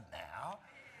heaven now.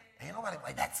 Ain't nobody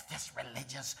like, that's just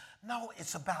religious. No,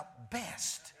 it's about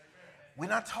best. We're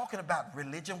not talking about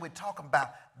religion. We're talking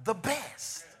about the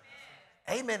best.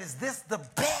 Amen. Is this the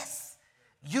best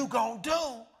you gonna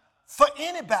do for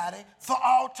anybody for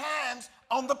all times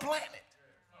on the planet?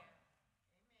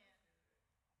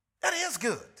 That is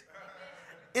good.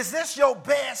 Is this your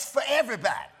best for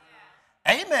everybody?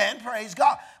 Amen. Praise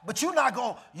God. But you're not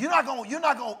gonna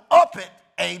up it,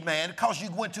 amen, because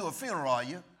you went to a funeral, are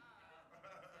you?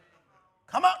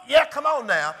 Come on, yeah, come on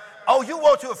now. Oh, you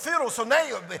went to a funeral, so now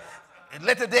you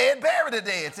let the dead bury the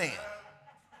dead then.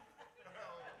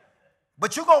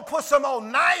 But you're gonna put some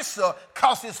on nicer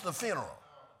because it's the funeral.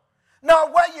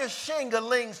 Now wear your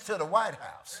shingalings to the White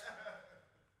House.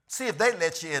 See if they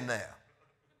let you in there.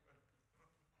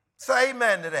 Say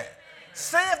amen to that.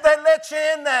 See if they let you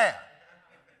in there.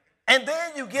 And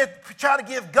then you try to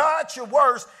give God your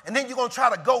worst, and then you're going to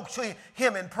try to go to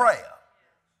him in prayer.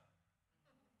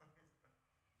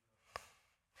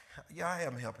 Yeah, I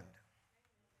am helping.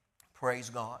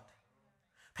 Praise God.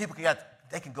 People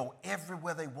they can go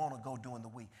everywhere they want to go during the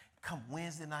week. Come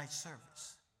Wednesday night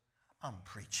service, I'm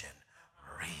preaching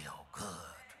real good.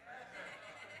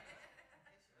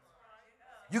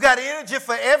 You got energy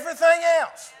for everything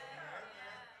else.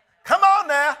 Come on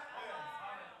now.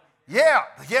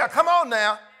 Yeah, come on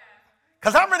now.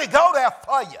 Because I'm ready to go there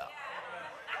for you.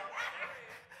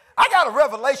 I got a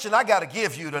revelation I got to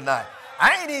give you tonight.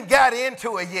 I ain't even got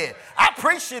into it yet. I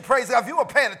appreciate, praise God, if you were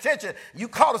paying attention, you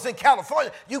caught us in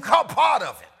California, you caught part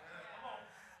of it.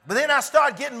 But then I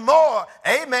started getting more,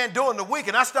 amen, during the week,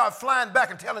 and I started flying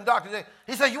back and telling Dr. J,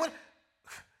 he said,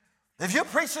 if you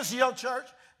preach this in your church?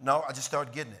 No, I just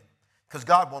started getting it. Because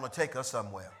God want to take us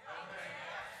somewhere.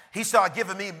 He started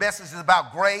giving me messages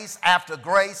about grace after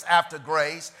grace after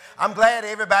grace. I'm glad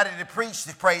everybody that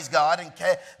preached, praise God, and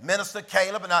Minister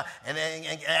Caleb and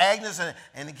Agnes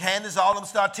and Candace, all of them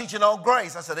started teaching on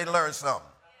grace. I said, they learned something.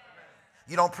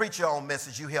 You don't preach your own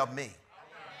message, you help me.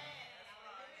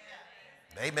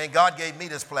 Amen. God gave me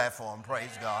this platform,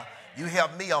 praise God. You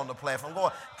help me on the platform.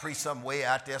 Go preach some way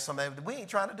out there. We ain't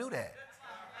trying to do that.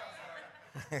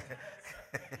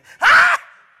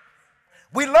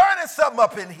 We learning something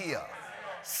up in here.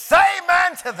 Say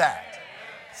amen to that.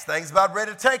 This thing's about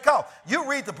ready to take off. You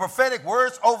read the prophetic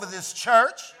words over this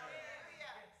church.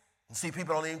 See,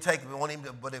 people don't even take it,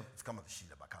 but it's coming to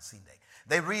sheet up. I can't see that.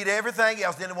 They read everything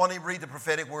else, then they won't even read the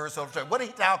prophetic words of the church. What are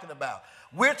he talking about?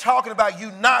 We're talking about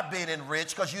you not being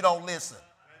enriched because you don't listen.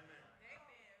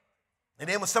 And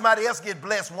then when somebody else gets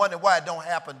blessed, wonder why it don't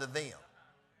happen to them.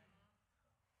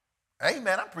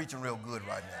 Amen. I'm preaching real good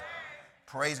right now.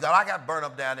 Praise God. I got burned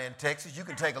up down there in Texas. You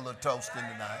can take a little toasting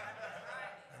tonight.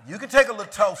 You can take a little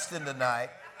toasting tonight.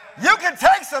 You can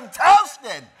take some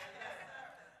toasting.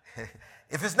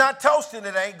 If it's not toasting,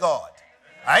 it ain't God.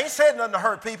 I ain't said nothing to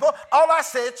hurt people. All I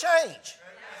said, change.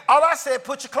 All I said,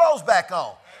 put your clothes back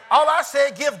on. All I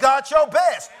said, give God your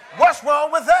best. What's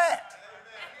wrong with that?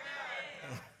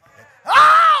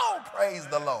 Oh, praise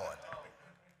the Lord.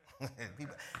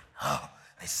 People, oh,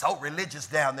 they're so religious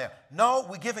down there. No,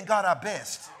 we're giving God our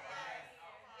best.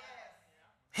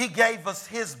 He gave us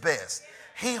his best.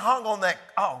 He hung on that,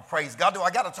 oh, praise God. Do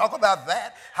I got to talk about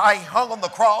that? How he hung on the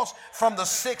cross from the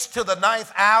 6th to the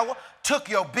 9th hour, took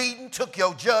your beating, took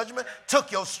your judgment,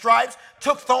 took your stripes,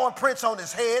 took thorn prints on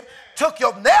his head,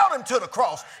 nailed him to the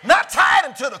cross, not tied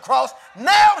him to the cross,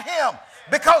 nailed him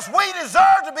because we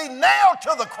deserve to be nailed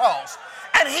to the cross.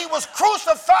 And he was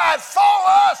crucified for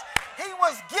us. He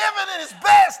was given his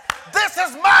best. This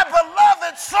is my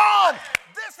beloved son.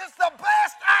 This is the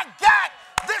best I got.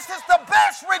 This is the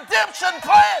best redemption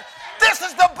plan. This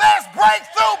is the best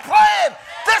breakthrough plan.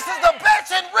 This is the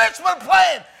best enrichment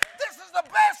plan. This is the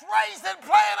best raising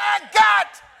plan I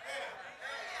got.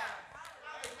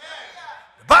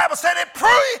 The Bible said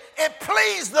it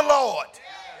pleased the Lord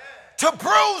to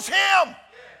bruise him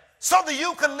so that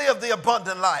you can live the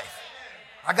abundant life.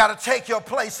 I got to take your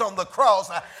place on the cross.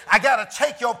 I got to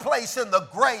take your place in the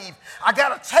grave. I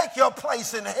got to take your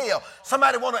place in hell.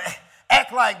 Somebody want to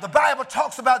act like the Bible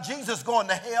talks about Jesus going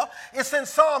to hell. It's in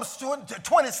Psalms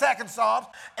 22nd Psalms,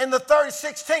 in the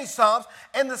 16th Psalms,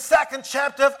 in the 2nd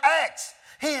chapter of Acts.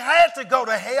 He had to go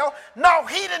to hell. No,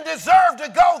 he didn't deserve to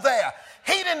go there.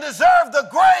 He didn't deserve the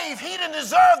grave. He didn't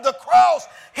deserve the cross.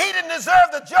 He didn't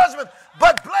deserve the judgment.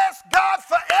 But bless God,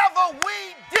 forever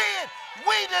we did.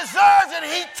 We deserved it.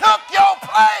 He took your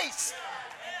place.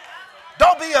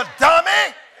 Don't be a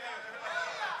dummy.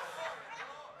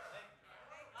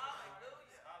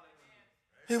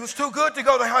 It was too good to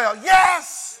go to hell.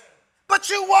 Yes, but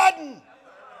you wasn't.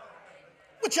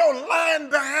 With your lying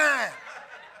behind.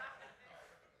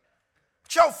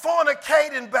 With your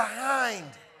fornicating behind.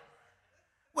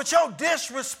 With your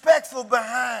disrespectful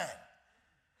behind.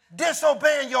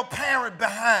 Disobeying your parent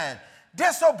behind.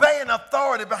 Disobeying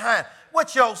authority behind.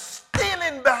 With your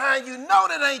stealing behind. You know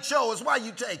that ain't yours. Why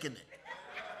you taking it?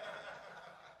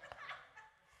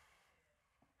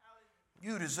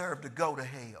 You deserve to go to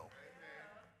hell.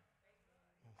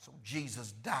 So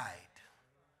Jesus died.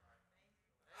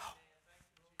 Oh,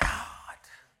 God.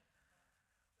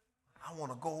 I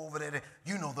want to go over there.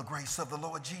 You know the grace of the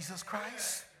Lord Jesus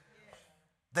Christ.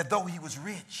 That though he was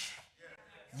rich,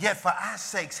 yet for our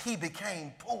sakes he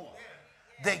became poor.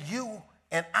 That you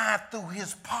and I through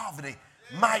his poverty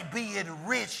might be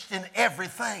enriched in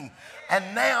everything.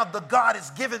 And now the God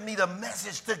has given me the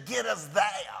message to get us there.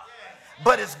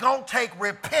 But it's going to take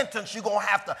repentance. You're going to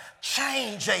have to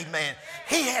change, amen.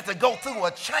 He had to go through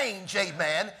a change,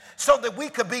 amen, so that we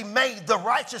could be made the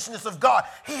righteousness of God.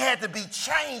 He had to be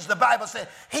changed. The Bible said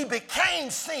he became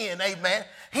sin, amen.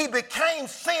 He became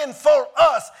sin for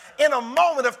us. In a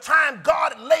moment of time,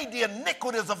 God laid the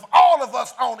iniquities of all of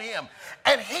us on him.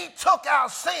 And he took our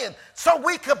sin so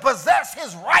we could possess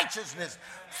his righteousness,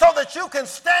 so that you can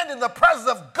stand in the presence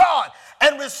of God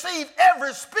and receive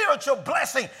every spiritual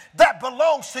blessing that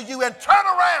belongs to you, and turn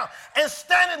around and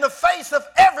stand in the face of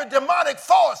every demonic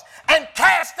force and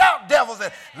cast out devils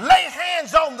and lay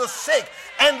hands on the sick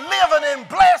and live an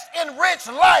blessed, enriched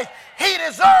life. He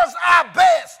deserves our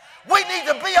best. We need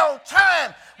to be on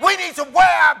time. We need to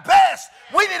wear our best.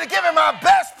 We need to give him our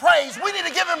best praise. We need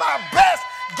to give him our best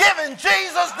giving.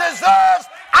 Jesus deserves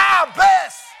our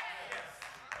best.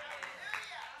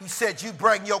 He said, you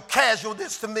bring your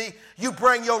casualness to me. You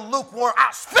bring your lukewarm.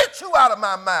 I'll spit you out of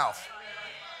my mouth.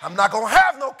 I'm not going to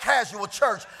have no casual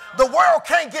church. The world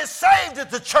can't get saved if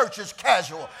the church is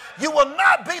casual. You will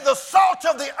not be the salt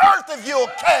of the earth if you're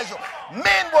casual.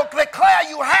 Men will declare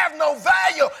you have no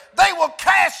value. They will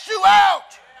cast you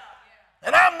out.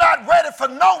 And I'm not ready for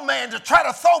no man to try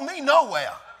to throw me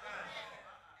nowhere.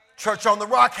 Church on the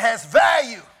Rock has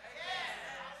value.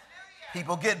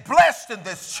 People get blessed in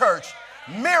this church.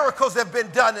 Miracles have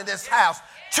been done in this house.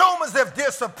 Tumors have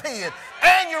disappeared.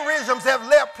 Aneurysms have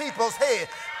left people's head.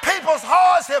 People's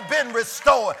hearts have been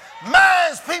restored.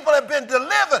 Minds, people have been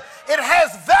delivered. It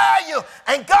has value.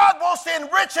 And God wants to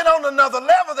enrich it on another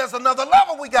level. There's another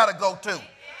level we got to go to.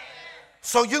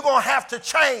 So you're going to have to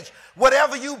change.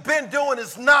 Whatever you've been doing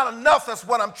is not enough. That's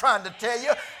what I'm trying to tell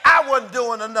you. I wasn't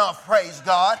doing enough, praise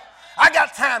God. I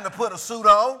got time to put a suit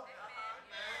on.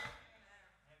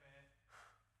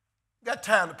 Got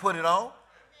time to put it on.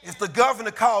 If the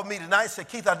governor called me tonight and said,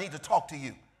 Keith, I need to talk to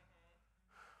you.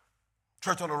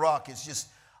 Church on the Rock is just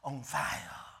on fire.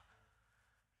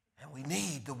 And we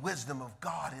need the wisdom of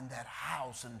God in that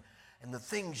house and the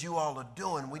things you all are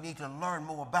doing. We need to learn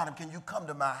more about him. Can you come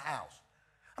to my house?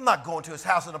 I'm not going to his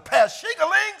house in a pair of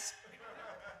shinglings.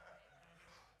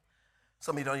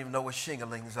 Some of you don't even know what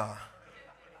shinglings are.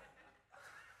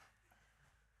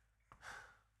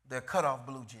 They're cut-off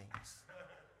blue jeans.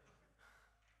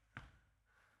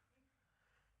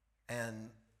 And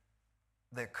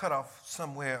they're cut off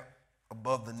somewhere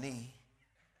above the knee.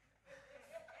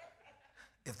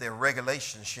 If they're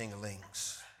regulation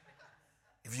shinglings.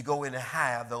 If you go any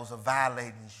higher, those are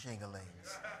violating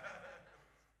shinglings.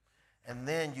 And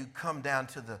then you come down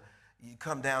to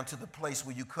the place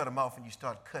where you cut them off and you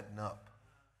start cutting up.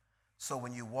 So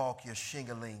when you walk, your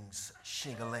shinglings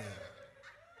shingling.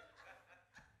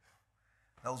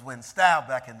 Those were in style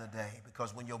back in the day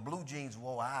because when your blue jeans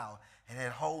wore out and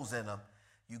had holes in them,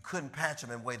 you couldn't patch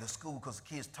them and wear to school because the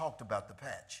kids talked about the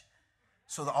patch.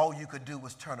 So all you could do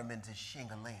was turn them into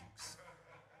shinglings.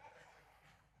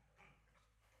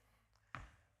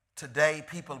 Today,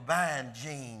 people buying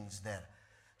jeans that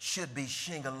should be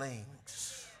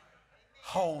shinglings.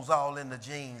 Holes all in the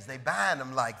jeans. They buying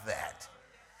them like that.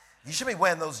 You should be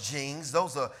wearing those jeans.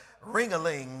 Those are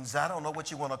ringalings. I don't know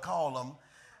what you want to call them.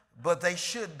 But they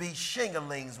should be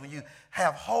shinglings. When you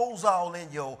have holes all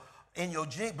in your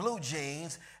blue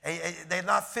jeans, they're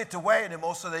not fit to wear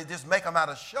anymore, so they just make them out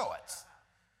of shorts.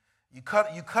 You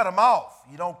cut them off.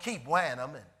 You don't keep wearing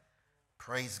them. And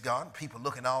praise God, people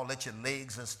looking all at your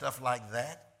legs and stuff like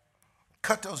that.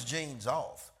 Cut those jeans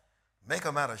off. Make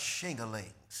them out of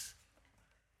shinglings.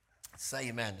 Say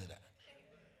amen to that.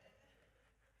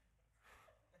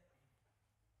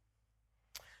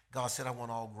 God said, I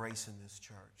want all grace in this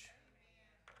church.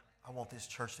 I want this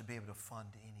church to be able to fund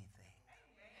anything.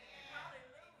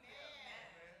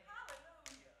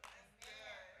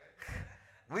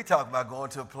 We talk about going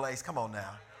to a place. Come on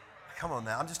now. Come on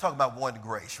now. I'm just talking about one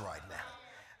grace right now.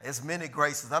 There's many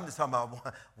graces. I'm just talking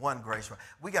about one grace.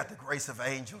 We got the grace of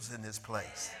angels in this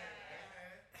place.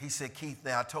 He said, Keith,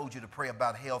 now I told you to pray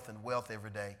about health and wealth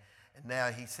every day. And now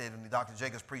he said, when Dr.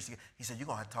 Jacobs preached, he said, you're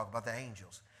going to have to talk about the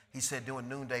angels. He said, doing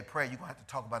noonday prayer, you're going to have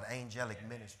to talk about angelic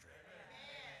ministry.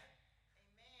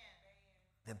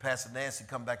 Then Pastor Nancy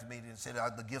come back to me and said,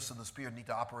 the gifts of the Spirit need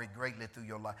to operate greatly through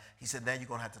your life. He said, now you're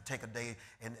going to have to take a day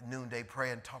and noonday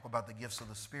prayer and talk about the gifts of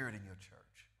the Spirit in your church.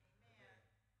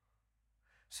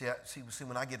 See,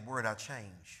 when I get word, I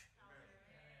change.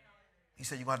 He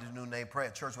said, you're going to have to do noonday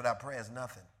prayer. Church without prayer is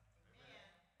nothing.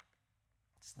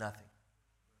 It's nothing.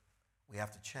 We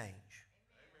have to change.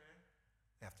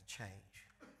 We have to change.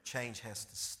 Change has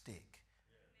to stick.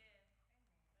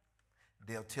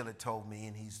 Dale Tillett told me,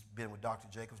 and he's been with Dr.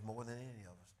 Jacobs more than any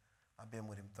of us. I've been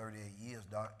with him 38 years.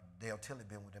 Dale Tillett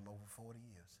been with him over 40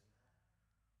 years.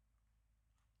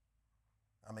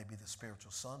 I may be the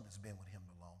spiritual son that's been with him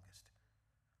the longest.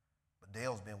 But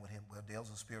Dale's been with him. Well,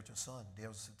 Dale's a spiritual son.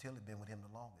 Dale Tillett been with him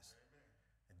the longest.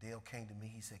 And Dale came to me,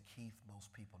 he said, Keith,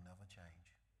 most people never change.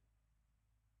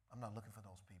 I'm not looking for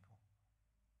those people.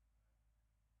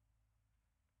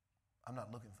 I'm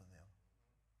not looking for them.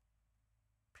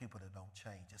 People that don't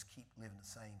change, just keep living the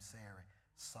same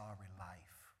sorry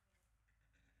life.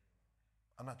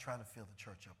 I'm not trying to fill the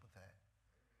church up with that.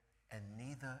 And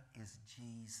neither is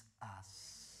Jesus.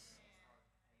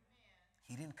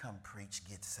 He didn't come preach,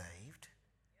 get saved.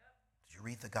 Did you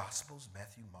read the Gospels,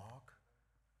 Matthew, Mark,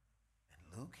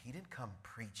 and Luke? He didn't come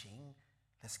preaching,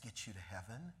 let's get you to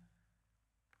heaven.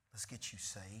 Let's get you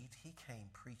saved. He came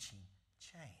preaching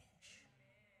change.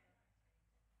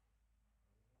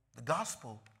 The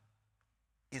gospel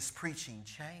is preaching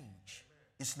change.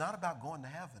 It's not about going to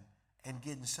heaven and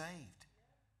getting saved.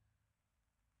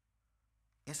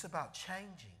 It's about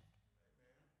changing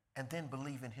and then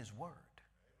believing his word.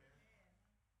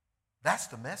 That's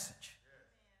the message.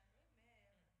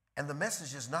 And the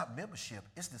message is not membership,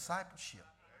 it's discipleship.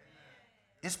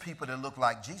 It's people that look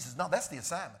like Jesus. No, that's the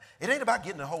assignment. It ain't about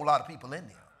getting a whole lot of people in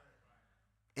there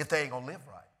if they ain't gonna live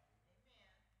right.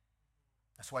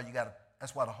 That's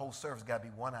why the whole service got to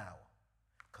be 1 hour,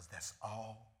 because that's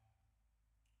all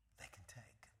they can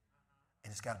take. And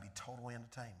it's got to be total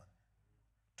entertainment.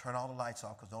 Turn all the lights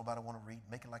off, because nobody want to read.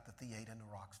 Make it like the theater and the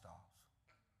rock stars,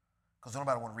 because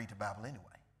nobody want to read the Bible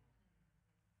anyway.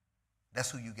 That's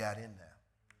who you got in there,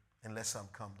 unless something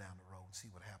come down the road and see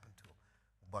what happened to them.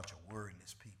 bunch of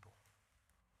wordless people.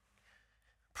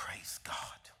 Praise God.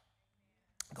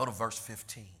 Go to verse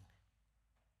 15.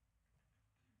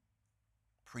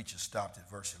 Preacher stopped at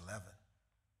verse 11.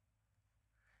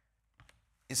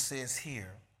 It says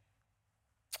here,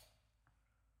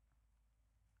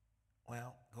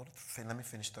 well, let me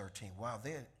finish 13. While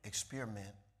they experiment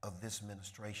of this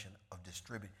ministration of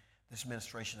distributing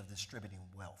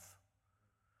wealth,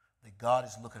 that God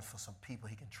is looking for some people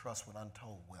he can trust with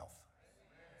untold wealth.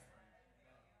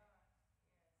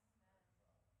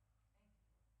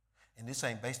 And this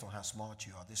ain't based on how smart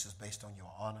you are. This is based on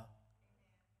your honor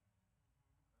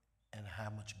and how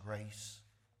much grace,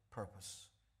 purpose,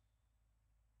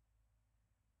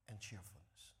 and cheerfulness.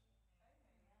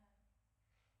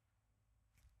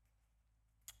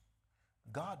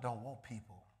 God don't want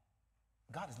people.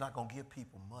 God is not going to give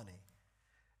people money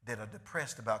that are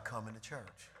depressed about coming to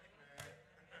church.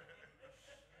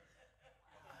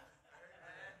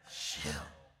 Shit.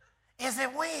 Is it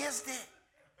Wednesday?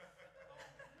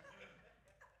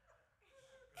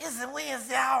 Is it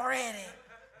Wednesday already?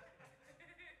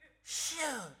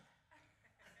 Shoot.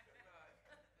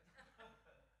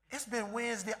 It's been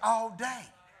Wednesday all day.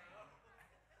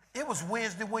 It was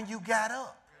Wednesday when you got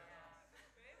up.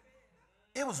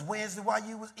 It was Wednesday while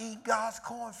you was eating God's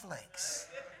cornflakes,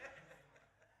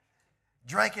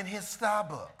 drinking his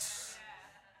Starbucks.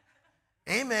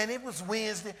 Amen. It was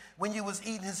Wednesday when you was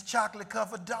eating his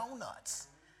chocolate-covered donuts.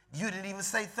 You didn't even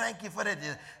say thank you for that.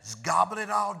 Just gobble it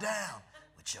all down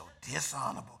with your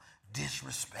dishonorable,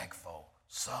 disrespectful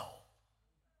soul.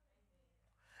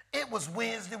 It was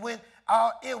Wednesday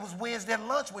at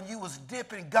lunch when you was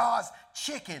dipping God's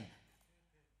chicken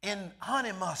in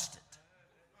honey mustard.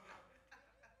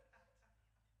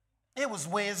 It was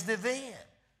Wednesday then.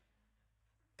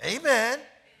 Amen.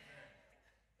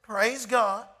 Praise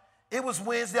God. It was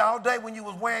Wednesday all day when you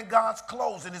was wearing God's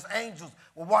clothes and his angels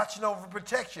were watching over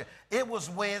protection. It was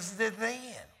Wednesday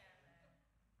then.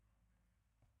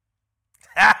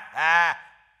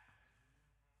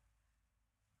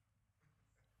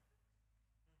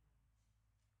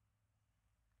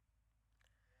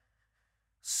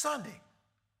 Sunday.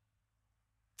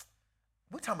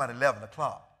 We're talking about 11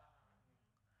 o'clock.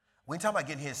 We ain't talking about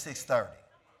getting here at 6:30.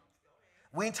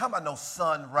 We ain't talking about no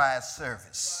sunrise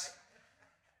service.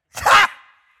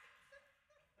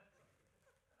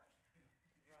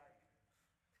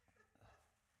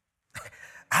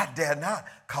 I dare not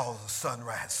call a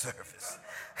sunrise service.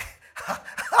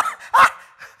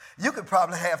 You could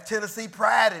probably have Tennessee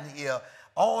Pride in here,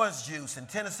 orange juice and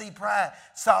Tennessee Pride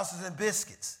sausages and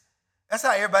biscuits. That's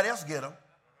how everybody else get them.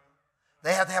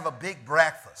 They have to have a big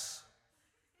breakfast.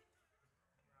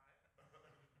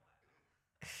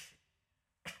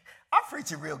 I'm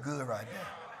preaching real good right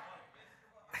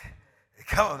now.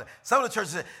 Come on. Some of the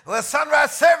churches say, well,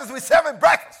 sunrise service, we serving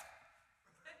breakfast.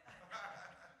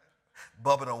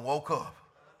 Bubba done woke up.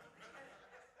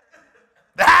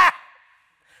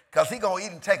 Because he going to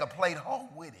eat and take a plate home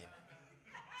with him.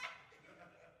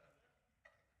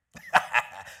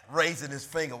 Raising his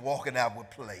finger, walking out with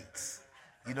plates.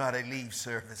 You know how they leave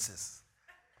services.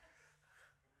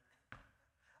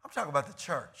 I'm talking about the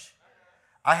church.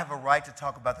 I have a right to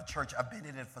talk about the church. I've been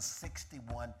in it for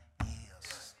 61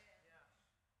 years.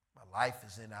 My life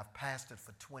is in, I've pastored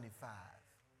for 25.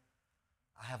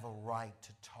 I have a right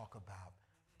to talk about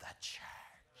the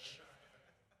church.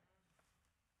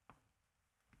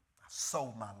 I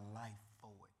sold my life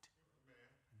for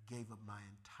it. Gave up my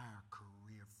entire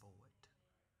career for it.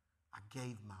 I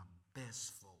gave my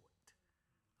best for it.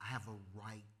 I have a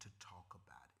right to talk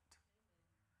about it.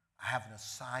 I have an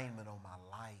assignment on my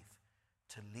life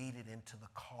to lead it into the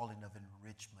calling of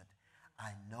enrichment.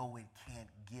 I know it can't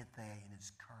get there in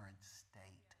its current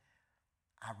state.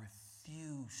 I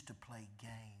refuse to play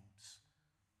games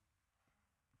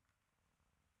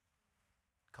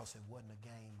because it wasn't a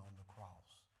game on the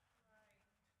cross.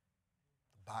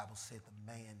 The Bible said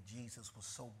the man, Jesus, was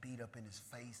so beat up in his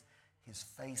face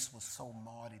was so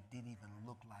marred it didn't even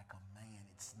look like a man.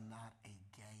 It's not a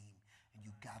game. And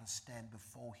you got to stand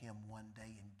before him one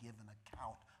day and give an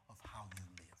account of how you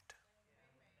lived.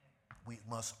 We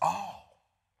must all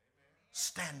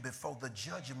stand before the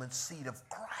judgment seat of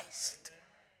Christ.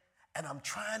 And I'm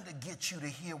trying to get you to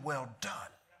hear, well done.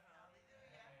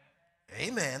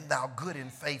 Amen, thou good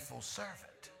and faithful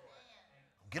servant.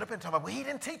 Get up and talk about, well, he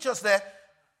didn't teach us that.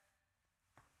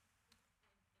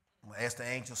 I'm going to ask the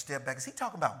angel, step back. Is he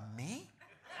talking about me?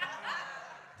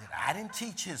 That I didn't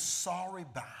teach his sorry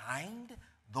behind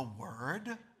the word?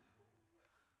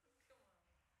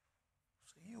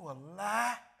 So you a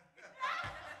lie.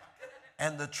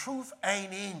 And the truth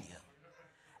ain't in you.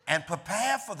 And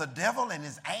prepare for the devil and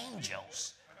his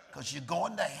angels, because you're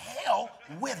going to hell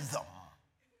with them.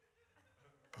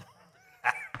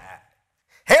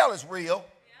 Hell is real.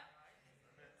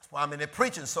 That's why I'm in there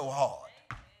preaching so hard.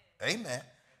 Amen.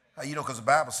 How you know? Because the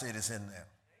Bible said it's in there.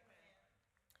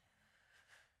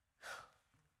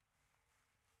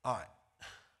 All right.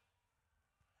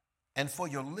 And for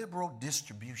your liberal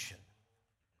distribution,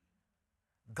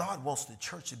 God wants the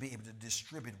church to be able to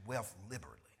distribute wealth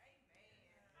liberally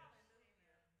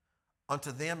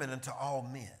unto them and unto all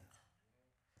men,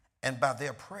 and by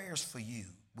their prayers for you,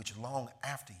 which long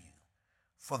after you,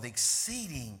 for the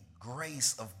exceeding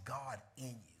grace of God in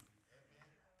you.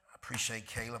 I appreciate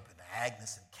Caleb and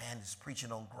Agnes and Candace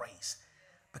preaching on grace,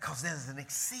 because there's an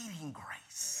exceeding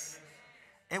grace.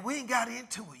 And we ain't got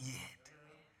into it yet.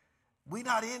 We're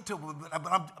not into it,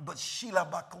 but Sheila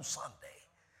Bako Sunday.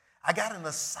 I got an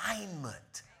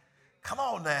assignment. Come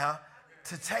on now,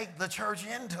 to take the church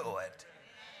into it.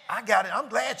 I got it. I'm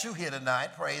glad you're here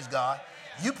tonight. Praise God.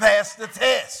 You passed the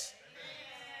test.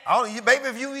 I don't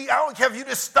care if you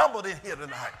just stumbled in here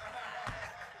tonight.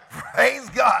 Praise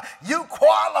God. You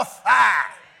qualify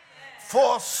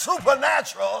for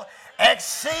supernatural,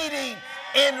 exceeding,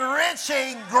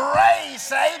 enriching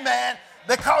grace. Amen.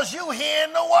 Because you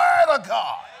hearing the word of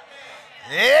God.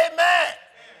 Amen.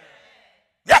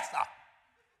 Yes, sir.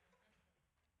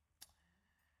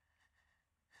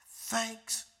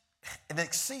 Thanks, an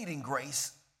exceeding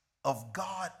grace of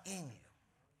God in you.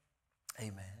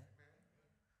 Amen.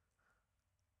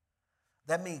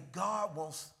 That means God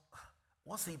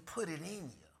once he put it in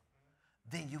you,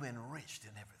 then you enriched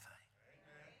in everything.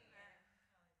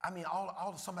 I mean,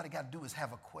 all somebody got to do is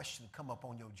have a question come up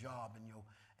on your job and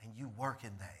you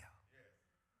working there.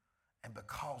 And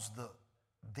because the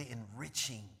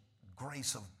enriching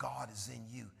grace of God is in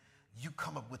you, you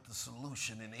come up with the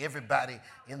solution, and everybody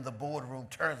in the boardroom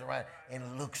turns around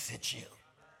and looks at you.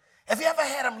 Have you ever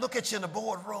had them look at you in the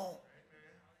boardroom?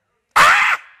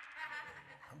 Ah!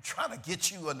 I'm trying to get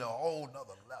you on a whole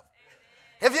nother level.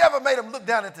 Have you ever made them look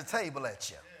down at the table at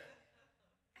you?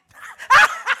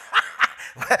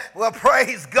 Well,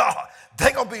 praise God.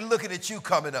 They're going to be looking at you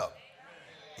coming up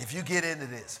if you get into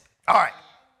this. All right.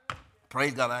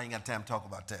 Praise God. I ain't got time to talk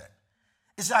about that.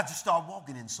 It's not to start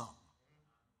walking in something.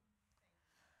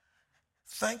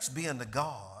 Thanks be unto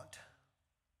God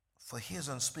for his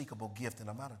unspeakable gift, and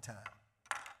I'm out of time.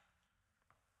 I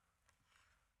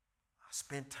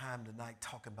spent time tonight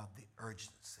talking about the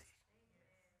urgency.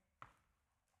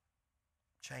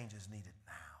 Change is needed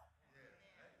now.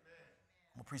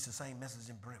 I'm going to preach the same message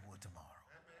in Brentwood tomorrow.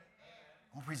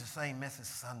 I'm going to preach the same message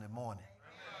Sunday morning.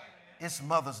 It's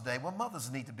Mother's Day. Well, mothers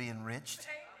need to be enriched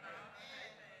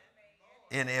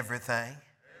in everything.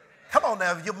 Come on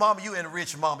now, if your mama, you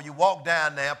enrich mama. You walk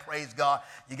down there, praise God.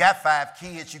 You got 5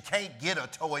 kids. You can't get a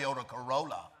Toyota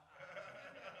Corolla.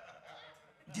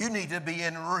 You need to be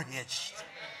enriched.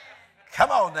 Come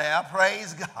on now,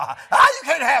 praise God. You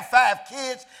can't have 5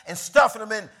 kids and stuffing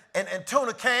them in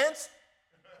tuna cans.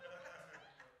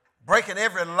 Breaking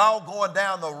every law going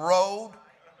down the road.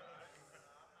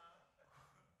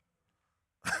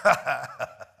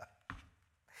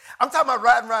 I'm talking about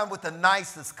riding around with the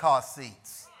nicest car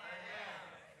seats.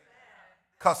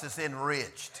 Because it's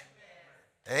enriched.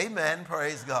 Amen.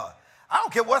 Praise God. I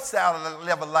don't care what style of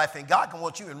level of life, and God can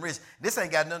want you enriched. This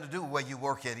ain't got nothing to do with where you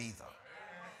work at either.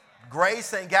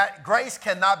 Grace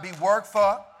cannot be worked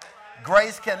for.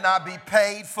 Grace cannot be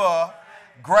paid for.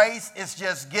 Grace is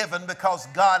just given because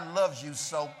God loves you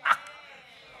so much.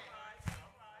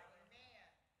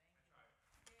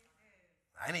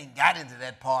 I ain't got into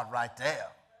that part right there.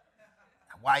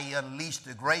 Why he unleashed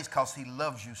the grace, because he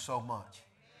loves you so much.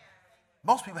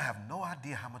 Most people have no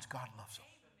idea how much God loves them.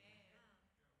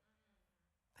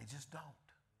 They just don't.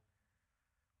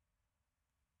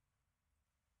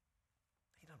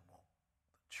 He doesn't want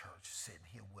the church sitting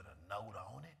here with a note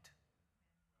on it.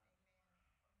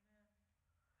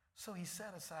 So he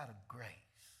set aside a grace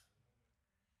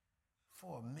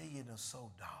for $1 million or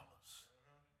so.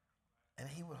 And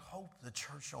he would hope the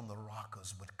church on the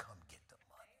Rockers would come get the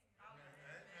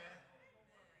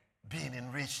money. Being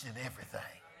enriched in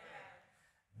everything.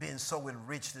 Being so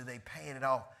enriched that they paying it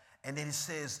off. And then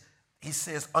he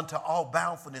says, unto all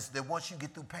bountifulness, that once you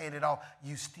get through paying it off,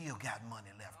 you still got money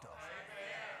left over.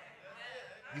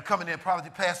 You come in there,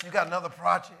 probably, Pastor, you got another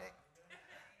project?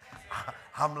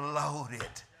 I'm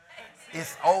loaded.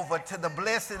 It's over. The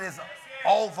blessing is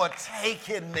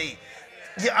overtaking me.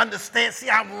 You understand? See,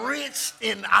 I'm rich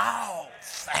in all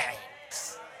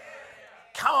things.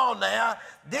 Come on now.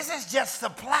 This is just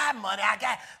supply money.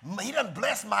 He done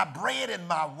blessed my bread and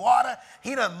my water.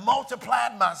 He done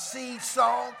multiplied my seed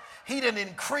sown. He done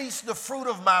increased the fruit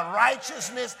of my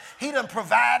righteousness. He done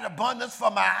provided abundance for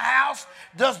my house.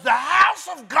 Does the house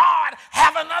of God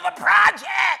have another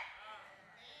project?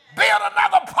 Build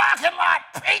another parking lot.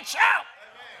 Preach out.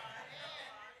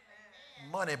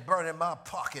 Money burning my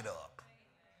pocket up.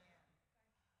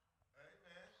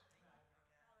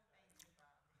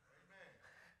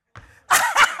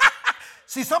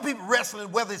 See, some people wrestling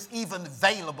whether it's even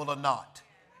available or not.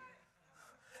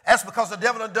 That's because the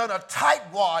devil done a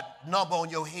tightwad number on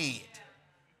your head.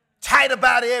 Tight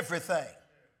about everything.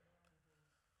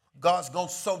 God's going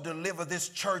to so deliver this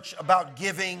church about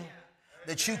giving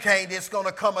that you can't, it's going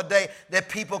to come a day that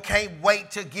people can't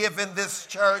wait to give in this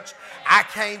church. I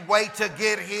can't wait to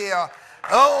get here.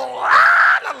 Oh,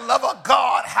 the love of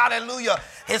God, hallelujah.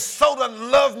 His soul done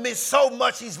loved me so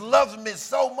much. He's loved me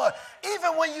so much.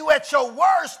 Even when you at your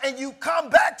worst and you come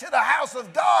back to the house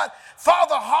of God,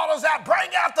 Father hollers out, bring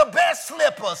out the best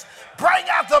slippers. Bring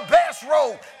out the best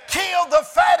robe. Kill the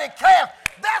fatted calf.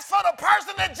 That's for the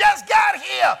person that just got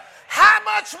here. How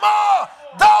much more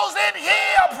those in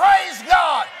here, praise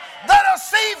God, that are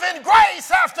receiving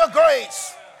grace after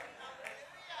grace.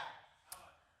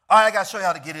 All right, I got to show you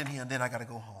how to get in here, and then I got to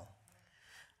go home.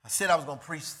 I said I was going to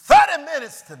preach 30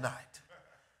 minutes tonight.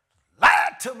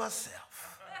 Lied to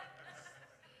myself.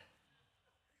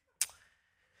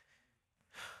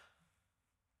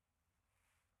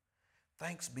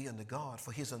 Thanks be unto God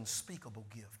for his unspeakable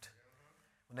gift.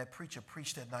 When that preacher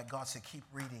preached that night, God said, keep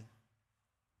reading.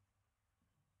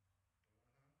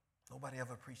 Nobody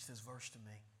ever preached this verse to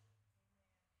me.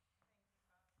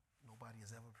 Nobody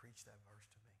has ever preached that verse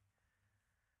to me.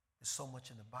 There's so much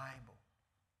in the Bible.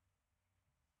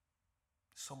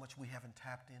 So much we haven't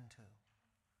tapped into.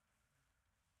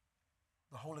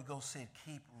 The Holy Ghost said,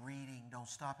 keep reading. Don't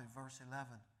stop at verse 11.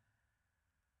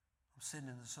 I'm sitting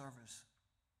in the service.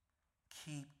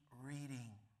 Keep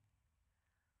reading.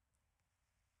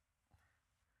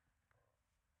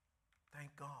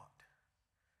 Thank God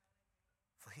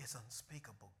for his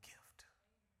unspeakable gift.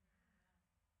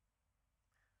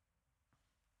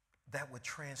 That would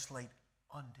translate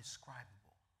undescribable.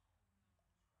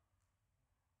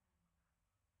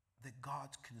 That God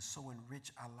can so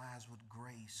enrich our lives with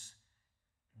grace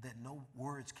that no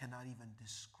words cannot even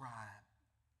describe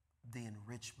the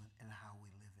enrichment in how we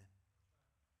live it.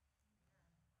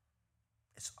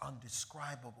 It's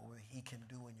undescribable what he can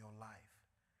do in your life.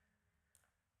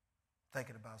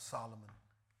 Thinking about Solomon,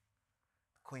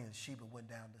 the Queen of Sheba went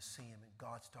down to see him, and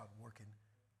God started working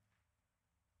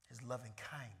his loving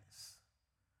kindness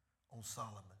on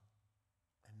Solomon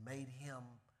and made him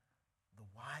the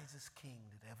wisest king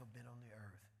that ever been on the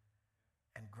earth,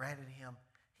 and granted him,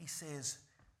 he says,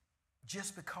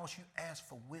 just because you asked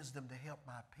for wisdom to help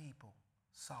my people,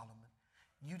 Solomon,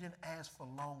 you didn't ask for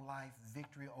long life,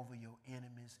 victory over your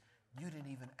enemies. You didn't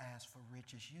even ask for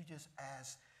riches. You just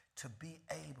asked to be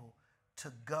able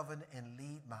to govern and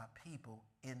lead my people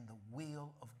in the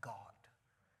will of God.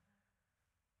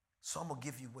 So I'm going to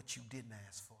give you what you didn't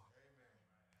ask for.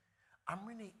 I'm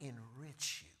going to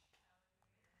enrich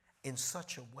you in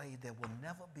such a way there will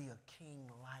never be a king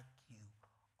like you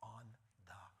on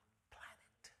the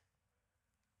planet.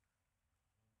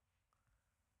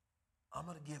 I'm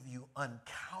going to give you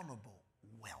uncountable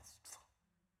wealth.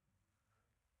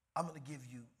 I'm going to give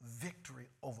you victory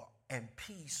over and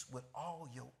peace with all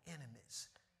your enemies.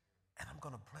 And I'm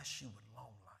going to bless you with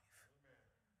long life.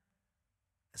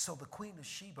 And so the Queen of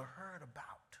Sheba heard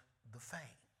about the fame.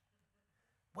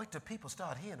 Wait till people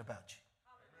start hearing about you.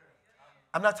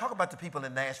 I'm not talking about the people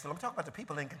in Nashville. I'm talking about the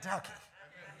people in Kentucky,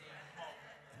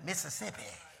 Mississippi,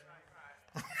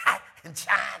 in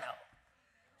China.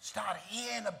 Start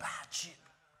hearing about you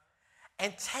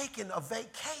and taking a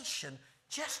vacation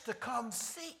just to come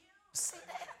see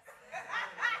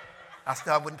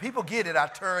that. When people get it, I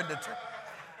turn to.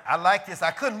 I like this.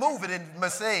 I couldn't move it in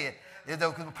Merced.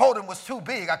 The podium was too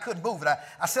big. I couldn't move it.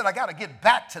 I said, I got to get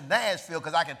back to Nashville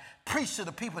because I can preach to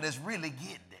the people that's really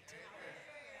getting it.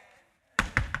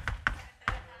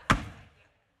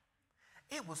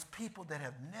 It was people that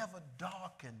have never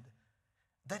darkened.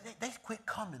 They quit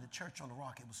coming to church on the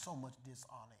Rock. It was so much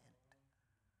dishonor in it.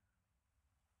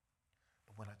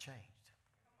 But when I changed,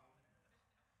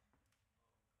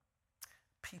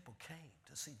 people came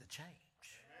to see the change.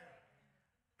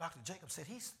 Dr. Jacob said,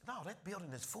 that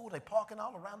building is full. They parking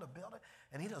all around the building.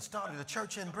 And he done started a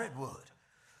church in Brentwood.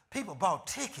 People bought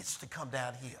tickets to come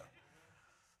down here.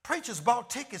 Preachers bought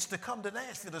tickets to come to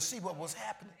Nashville to see what was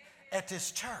happening at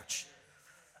this church.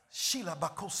 Sheila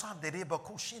Bakosande de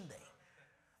Bakoshinde.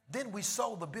 Then we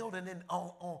sold the building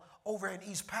over in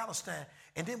East Palestine,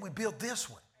 and then we built this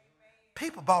one.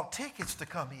 People bought tickets to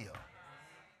come here.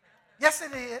 Yes,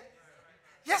 it did.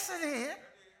 Yes, it did.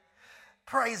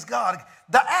 Praise God.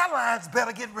 The airlines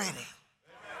better get ready,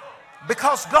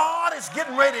 because God is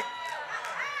getting ready.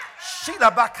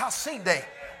 Sheila Bakasinde.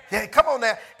 Yeah, come on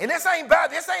now. And this ain't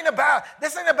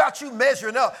about you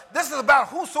measuring up. This is about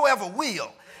whosoever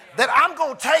will. That I'm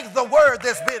going to take the word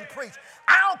that's been preached.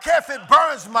 I don't care if it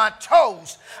burns my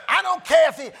toes. I don't care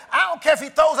if he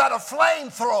throws out a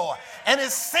flamethrower and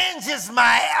it singes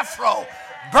my afro,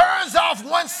 burns off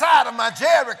one side of my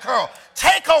Jerry curl,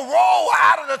 take a roll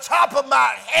out of the top of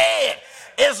my head.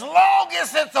 As long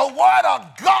as it's the word of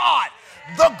God,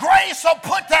 the grace will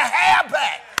put the hair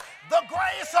back. The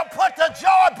grace will put the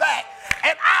joy back.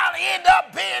 And I'll end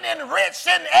up being enriched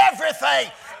in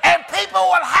everything. And people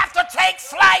will have to take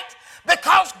flight,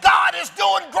 because God is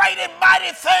doing great and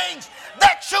mighty things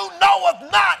that you know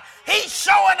of not. He's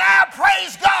showing our,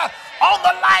 praise God, on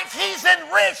the life he's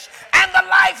enriched and the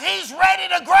life he's ready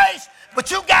to grace. But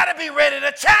you got to be ready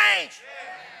to change.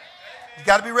 You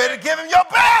got to be ready to give him your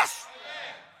best.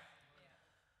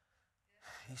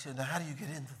 He said, now how do you get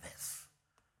into this?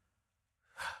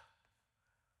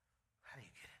 How do you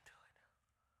get into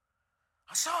it?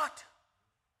 I saw it.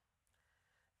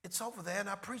 It's over there, and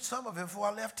I preached some of it before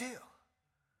I left here.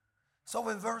 It's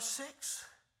over in verse 6.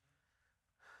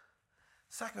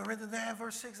 2 Corinthians 9,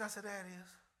 verse 6. I said, there it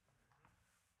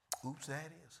is. Oops, there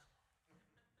it is.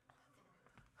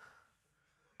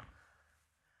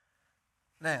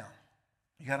 Now,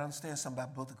 you got to understand something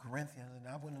about the book of Corinthians, and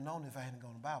I wouldn't have known if I hadn't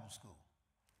gone to Bible school.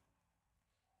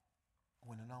 I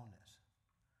wouldn't have known this.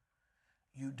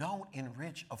 You don't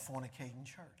enrich a fornicating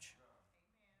church.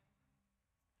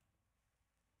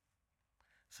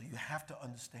 So you have to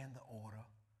understand the order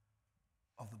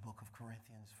of the book of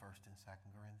Corinthians, 1st and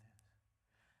 2nd Corinthians.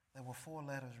 There were 4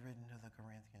 letters written to the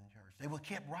Corinthian church. They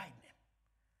kept writing them.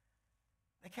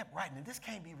 They kept writing them. This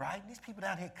can't be right. These people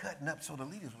down here cutting up so the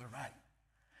leaders would write.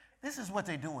 This is what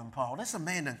they're doing, Paul. This is a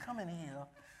man that come in here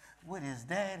with his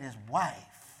dad, his wife.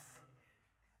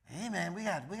 Hey, man, we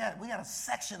got a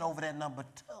section over there, number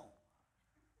 2.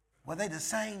 Well, they the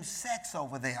same sex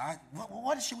over there.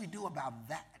 What should we do about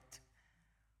that?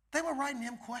 They were writing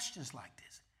him questions like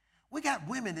this. We got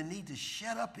women that need to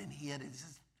shut up in here.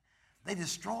 They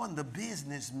destroying the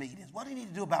business meetings. What do you need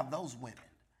to do about those women?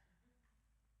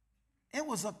 It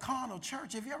was a carnal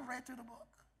church. Have you ever read through the book?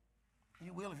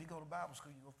 You will if you go to Bible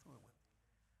school, you go through it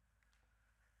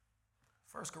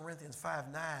with 1 Corinthians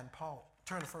 5:9, Paul.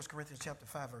 Turn to 1 Corinthians chapter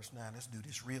 5, verse 9. Let's do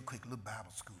this real quick, little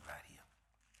Bible school right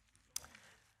here.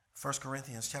 1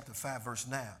 Corinthians chapter 5, verse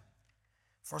 9.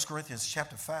 1 Corinthians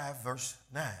chapter 5, verse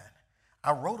 9.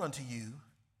 I wrote unto you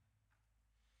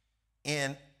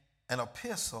in an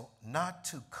epistle not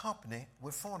to company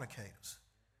with fornicators.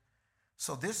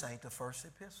 So this ain't the first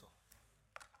epistle.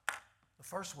 The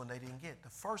first one they didn't get. The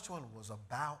first one was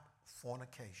about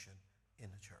fornication in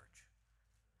the church.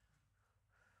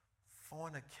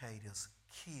 Fornicators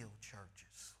kill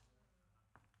churches.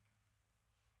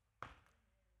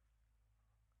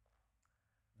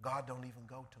 God don't even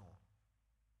go to them.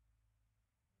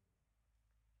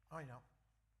 Oh, you know.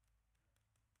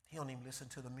 He don't even listen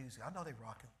to the music. I know they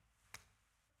rocking.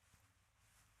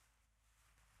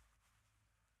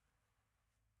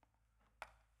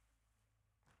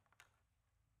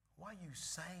 Why you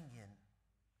singing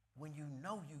when you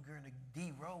know you're going to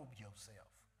derobe yourself?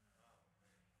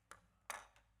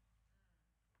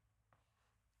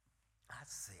 I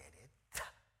said it.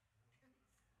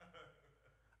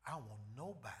 I don't want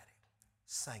nobody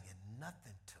singing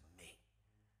nothing to me.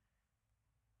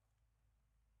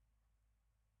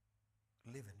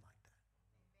 Living like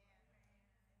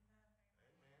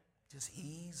that. Just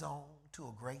ease on to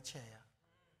a great chair.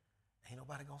 Ain't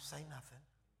nobody gonna say nothing.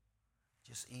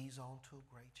 Just ease on to a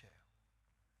great chair.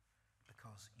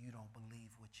 Because you don't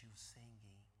believe what you're singing.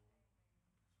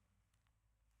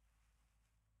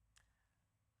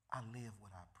 I live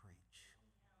what I preach.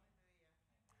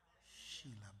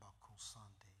 Sheila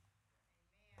Bakosante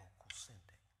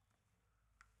Bokosente.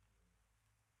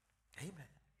 Amen.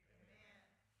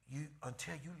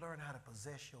 Until you learn how to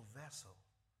possess your vessel,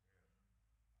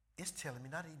 it's telling me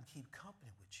not even keep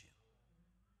company with you.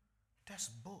 That's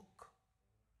book.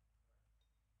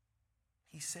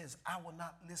 He says, I will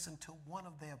not listen to one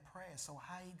of their prayers, so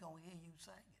how he gonna hear you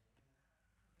sing it?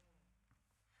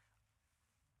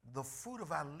 The fruit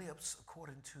of our lips,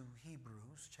 according to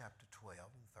Hebrews chapter 12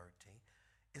 and 13,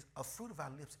 is a fruit of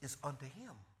our lips is unto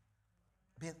him.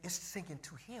 It's singing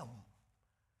to him.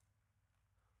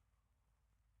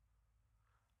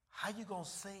 how you going to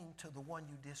sing to the one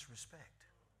you disrespect?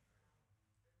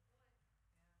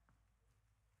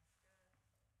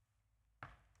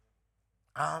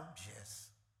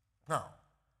 No.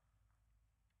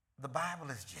 The Bible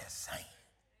is just saying.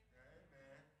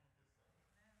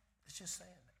 It's just saying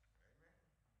that.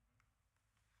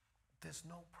 There's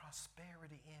no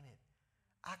prosperity in it.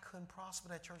 I couldn't prosper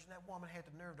that church, and that woman had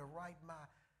the nerve to write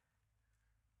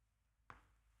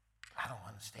I don't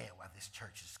understand why this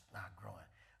church is not growing.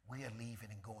 We are leaving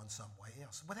and going somewhere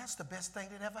else. But that's the best thing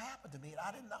that ever happened to me, and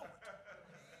I didn't know it.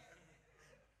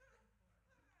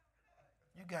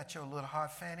 You got your little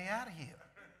hot fanny out of here.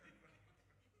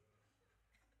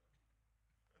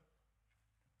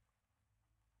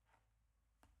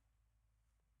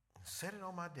 Set it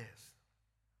on my desk.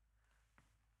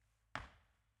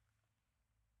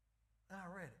 And I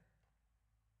read it.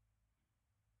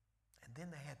 And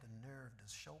then they had the nerve to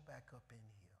show back up in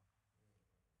here.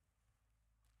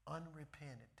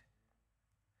 Unrepentant.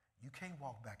 You can't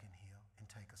walk back in here and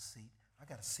take a seat. I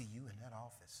got to see you in that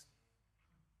office.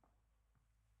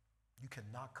 You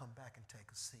cannot come back and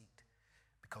take a seat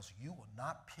because you will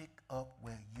not pick up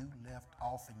where you left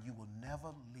off, and you will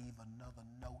never leave another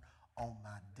note on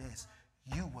my desk.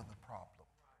 You were the problem.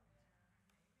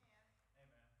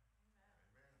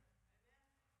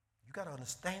 You got to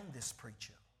understand this,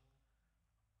 preacher.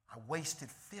 I wasted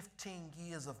 15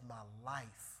 years of my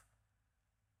life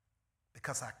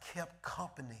because I kept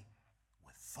company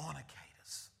with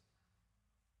fornicators,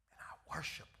 and I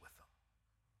worship with them.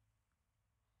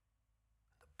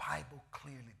 The Bible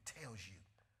clearly tells you,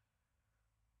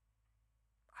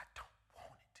 I don't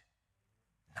want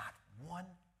it. Not one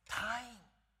time.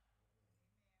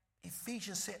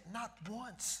 Ephesians said, not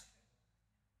once.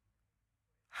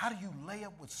 How do you lay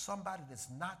up with somebody that's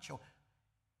not your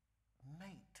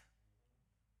mate?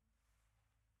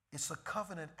 It's a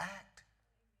covenant act.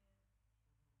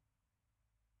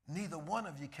 Neither one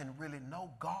of you can really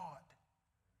know God.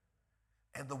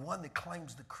 And the one that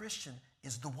claims the Christian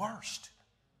is the worst.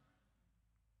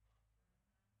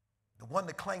 The one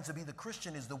that claims to be the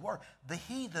Christian is the worst. The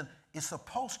heathen is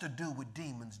supposed to do what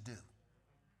demons do.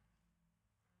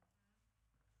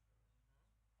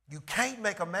 You can't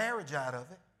make a marriage out of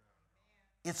it.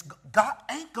 God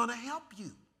ain't going to help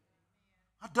you.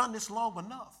 I've done this long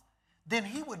enough. Then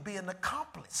he would be an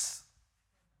accomplice.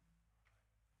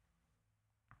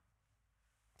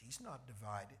 He's not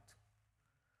divided.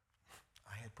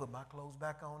 I had put my clothes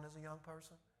back on as a young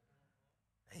person.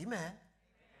 Amen.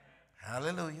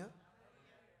 Hallelujah.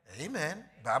 Amen.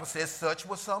 The Bible says such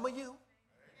were some of you.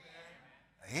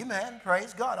 Amen.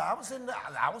 Praise God. I was in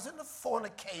the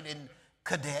fornicating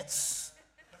cadets,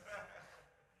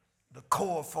 the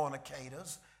core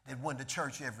fornicators that went to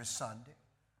church every Sunday.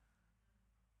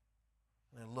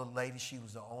 And a little lady, she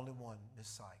was the only one, Miss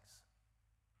Sykes.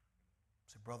 I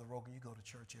said, Brother Rogan, you go to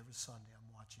church every Sunday.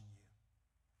 I'm watching you.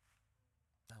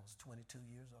 I was 22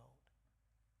 years old.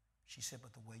 She said,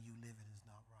 but the way you live it is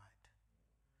not right.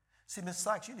 See, Miss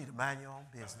Sykes, you need to mind your own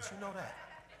business. You know that.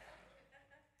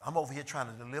 I'm over here trying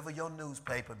to deliver your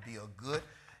newspaper, be a good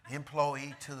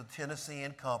employee to the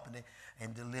Tennessean Company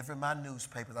and deliver my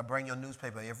newspapers. I bring your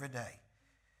newspaper every day.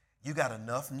 You got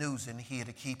enough news in here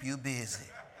to keep you busy.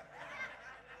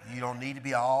 You don't need to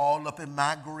be all up in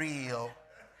my grill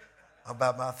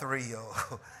about my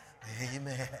 3-year-old.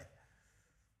 Amen.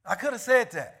 I could have said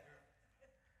that.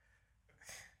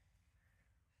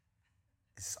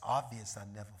 It's obvious I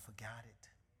never forgot it.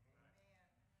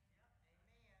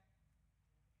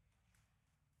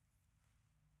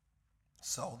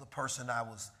 So the person I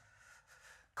was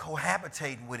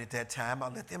cohabitating with at that time, I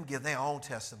let them give their own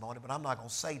testimony, but I'm not going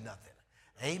to say nothing.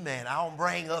 Amen. I don't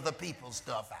bring other people's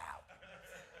stuff out.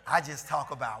 I just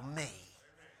talk about me.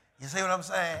 You see what I'm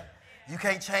saying? You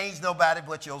can't change nobody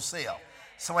but yourself.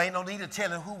 So ain't no need to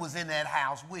telling who was in that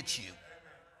house with you.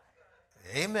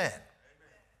 Amen.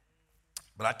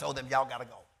 But I told them, y'all got to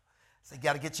go. So you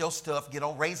got to get your stuff,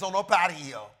 raise on up out of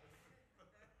here.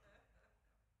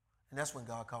 And that's when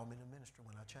God called me to ministry,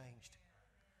 when I changed.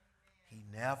 He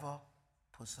never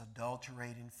puts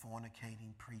adulterating,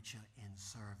 fornicating preacher in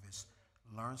service.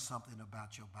 Learn something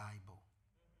about your Bible.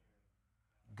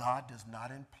 God does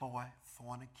not employ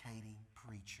fornicating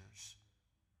preachers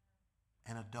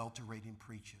and adulterating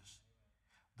preachers.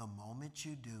 The moment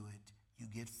you do it, you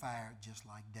get fired just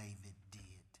like David did.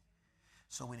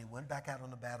 So when he went back out on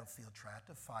the battlefield, tried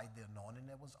to fight, the anointing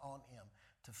that was on him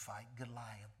to fight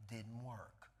Goliath didn't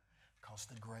work because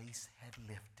the grace had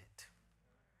lifted.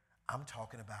 I'm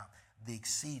talking about the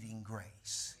exceeding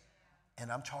grace.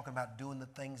 And I'm talking about doing the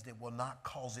things that will not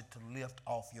cause it to lift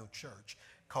off your church.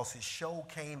 Because his show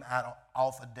came out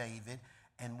off of David,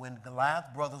 And when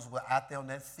Goliath's brothers were out there on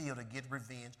that field to get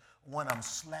revenge, one of them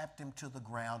slapped him to the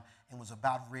ground and was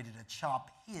about ready to chop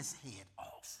his head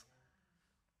off.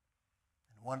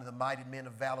 And one of the mighty men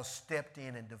of valor stepped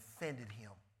in and defended him,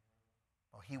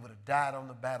 or he would have died on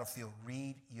the battlefield.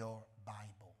 Read your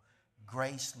Bible.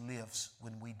 Grace lifts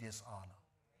when we dishonor.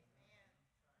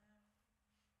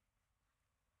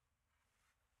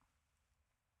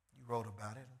 You wrote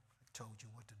about it. I told you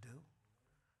what to do.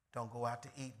 Don't go out to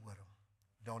eat with them.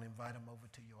 Don't invite them over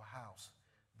to your house.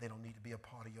 They don't need to be a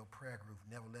part of your prayer group,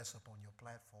 nevertheless up on your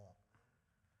platform.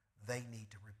 They need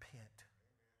to repent.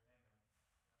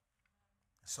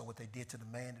 So what they did to the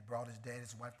man that brought his dad and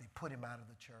his wife, they put him out of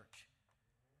the church.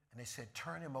 And they said,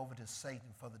 turn him over to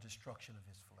Satan for the destruction of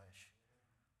his flesh.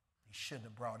 He shouldn't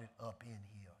have brought it up in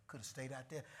here. Could have stayed out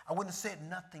there. I wouldn't have said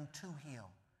nothing to him.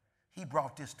 He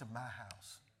brought this to my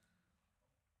house.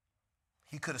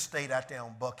 He could have stayed out there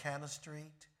on Buchanan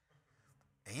Street.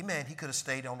 Amen. He could have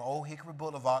stayed on Old Hickory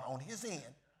Boulevard on his end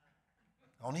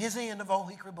of Old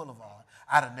Hickory Boulevard.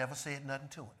 I'd have never said nothing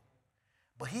to him.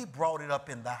 But he brought it up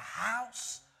in the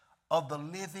house of the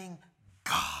living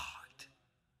God.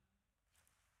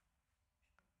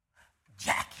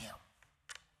 Jack him.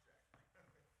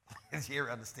 Jerry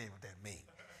understand what that means.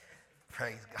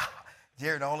 Praise God.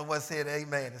 Jerry, the only one said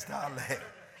amen and started laughing.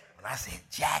 When I said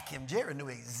jack him, Jerry knew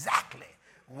exactly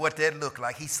what that looked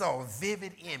like. He saw a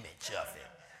vivid image of it.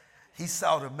 He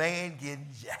saw the man getting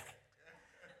jacked.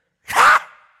 Ha!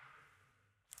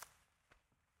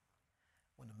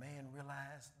 When the man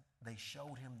realized they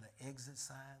showed him the exit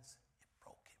signs, it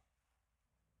broke him.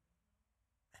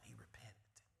 And he repented.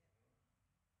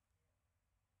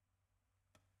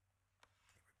 He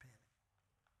repented.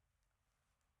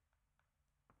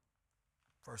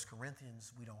 1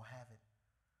 Corinthians, we don't have it.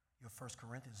 Your 1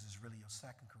 Corinthians is really your 2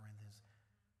 Corinthians.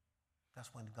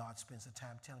 That's when God spends the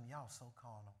time telling y'all so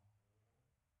carnal.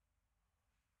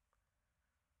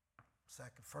 1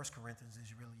 Corinthians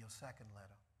is really your second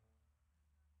letter.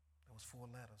 There was 4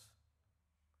 letters.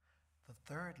 The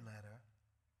third letter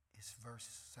is 2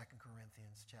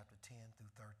 Corinthians chapter 10 through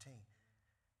 13.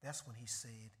 That's when he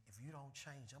said, if you don't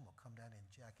change, I'm going to come down and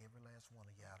jack every last one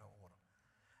of you out of order.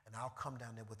 And I'll come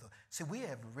down there with a... See, we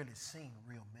haven't really seen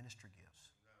real ministry gifts.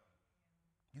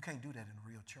 You can't do that in a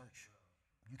real church.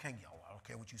 You can't get, I don't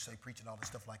care what you say, preaching all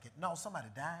this stuff like it. No, somebody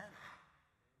died.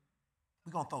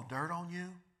 We're going to throw dirt on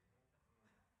you.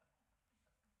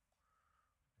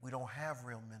 We don't have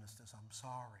real ministers, I'm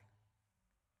sorry,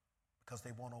 because they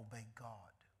won't obey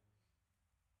God.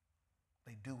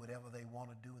 They do whatever they want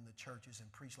to do in the churches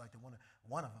and preach like they want to.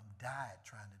 One of them died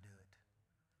trying to do it.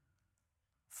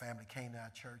 Family came to our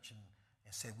church and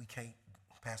said, we can't,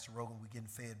 Pastor Rogan, we're getting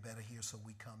fed better here, so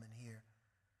we come in here.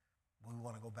 We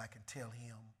want to go back and tell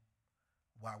him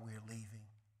why we're leaving.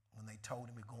 When they told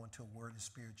him we're going to a Word and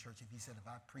Spirit church, if he said, if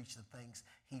I preach the things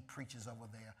he preaches over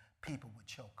there, people would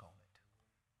choke on it.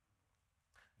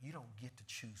 You don't get to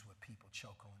choose what people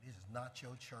choke on. It is not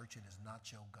your church. It is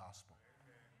not your gospel.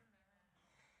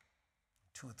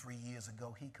 2 or 3 years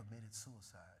ago, he committed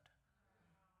suicide.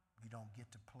 You don't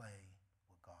get to play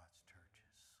with God's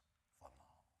churches for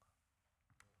long.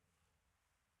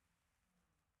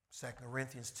 2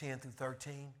 Corinthians 10 through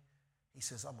 13, he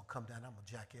says, I'm going to come down, I'm going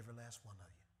to jack every last one of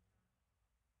you.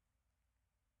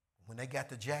 When they got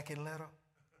the jacking letter,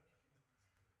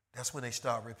 that's when they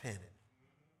start repenting.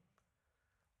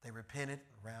 They repented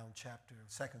around 2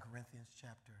 Corinthians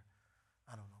chapter,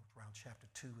 around chapter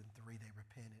 2 and 3, they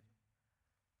repented.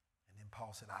 And then Paul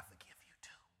said, I forgive you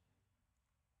too.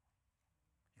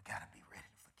 You got to be ready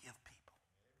to forgive people.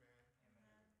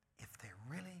 Amen. If they're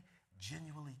really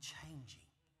genuinely changing,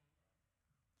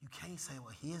 you can't say,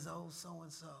 well, here's old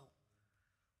so-and-so.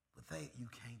 But you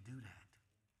can't do that.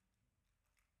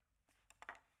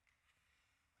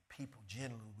 People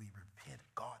genuinely, we repent,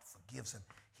 God forgives them.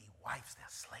 He wipes their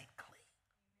slate clean.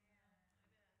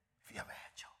 If you ever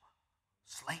had your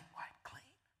slate wiped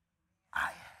clean,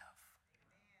 I have.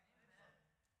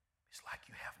 It's like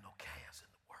you have no cares in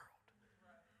the world.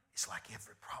 It's like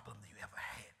every problem that you ever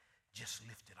had just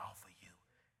lifted off of you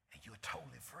and you're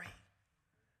totally free.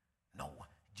 No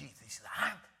one, Jesus said,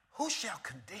 who shall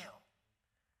condemn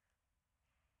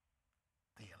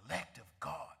the elect of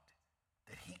God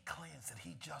that he cleansed, that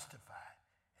he justified,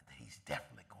 and that he's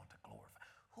definitely going to glorify?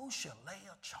 Who shall lay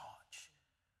a charge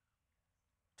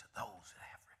to those that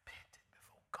have repented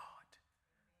before God?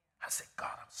 I said,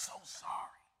 God, I'm so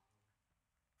sorry.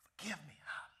 Forgive me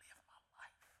how I live my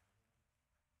life.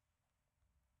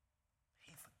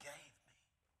 He forgave me,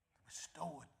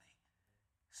 restored me.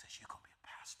 He says, you're going to be a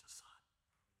pastor's son.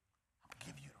 I'm going to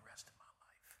give you the rest of my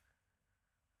life.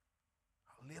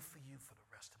 I'll live for you. you for the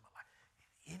rest of my life.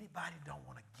 If anybody don't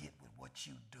want to get with what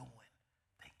you doing,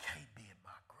 they can't be in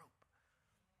my group.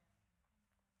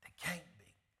 They can't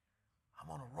be. I'm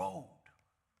on a road.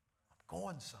 I'm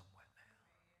going somewhere now.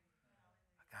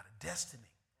 I got a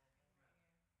destiny.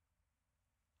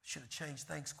 Should have changed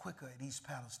things quicker at East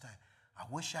Palestine. I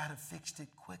wish I'd have fixed it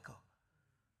quicker.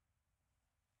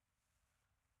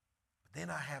 But then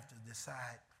I have to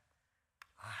decide,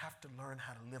 I have to learn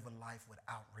how to live a life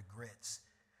without regrets.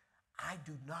 I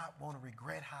do not want to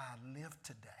regret how I live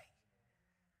today.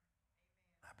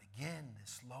 I began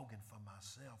this slogan for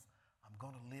myself. I'm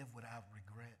going to live without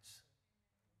regrets.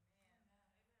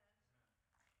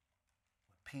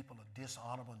 When people are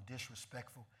dishonorable and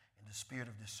disrespectful, and the spirit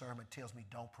of discernment tells me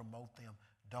don't promote them,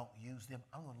 don't use them,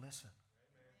 I'm going to listen.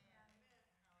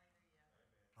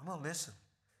 I'm going to listen.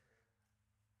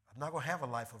 I'm not going to have a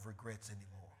life of regrets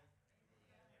anymore.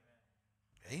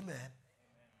 Amen.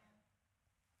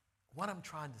 What I'm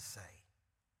trying to say,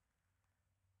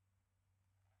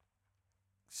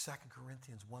 2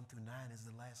 Corinthians 1 through 9 is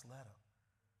the last letter.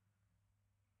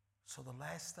 So the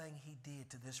last thing he did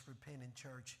to this repentant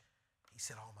church, he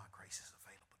said, all my grace is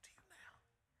available to you now.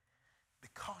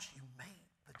 Because you made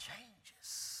the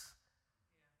changes.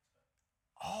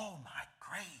 All my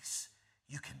grace,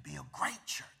 you can be a great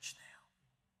church now.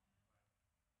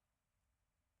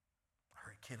 I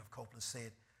heard Kenneth Copeland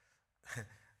said,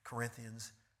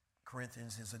 Corinthians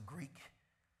is a Greek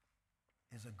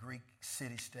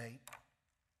city-state.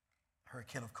 I heard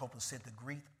Kenneth Copeland said the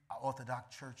Greek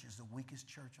Orthodox Church is the weakest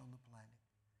church on the planet.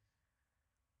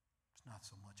 It's not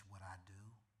so much what I do.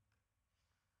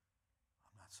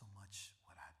 I'm not so much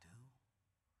what I do.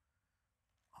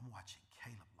 I'm watching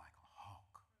Caleb like a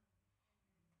hawk.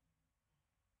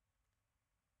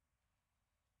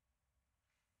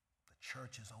 The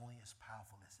church is only as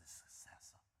powerful as its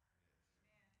successor.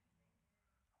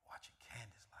 Watching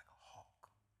Candace like a hawk.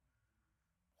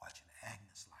 Watching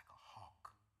Agnes like a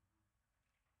hawk.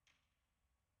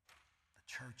 The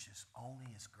church is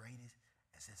only as great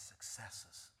as its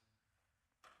successors.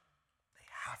 They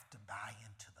have to buy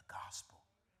into the gospel,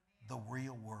 the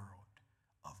real world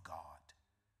of God,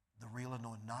 the real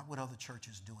anointing, not what other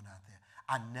churches doing out there.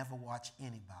 I never watch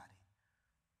anybody.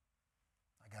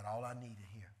 I got all I need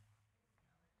here.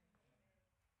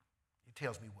 He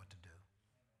tells me what to do.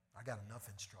 I got enough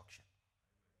instruction.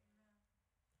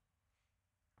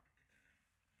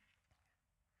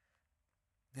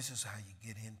 This is how you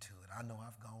get into it. I know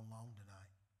I've gone long tonight.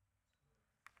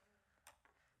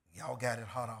 Y'all got it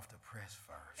hot off the press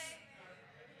first.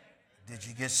 Did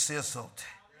you get sizzled?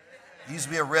 There used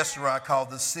to be a restaurant called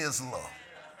the Sizzler.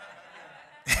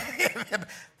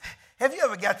 Have you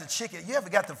ever got the chicken? You ever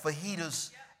got the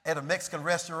fajitas at a Mexican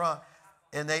restaurant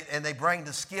and they bring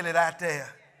the skillet out there?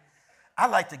 I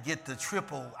like to get the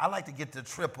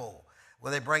triple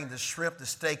where they bring the shrimp, the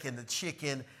steak, and the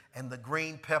chicken and the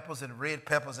green peppers and red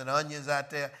peppers and onions out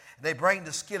there. And they bring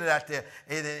the skillet out there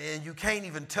and you can't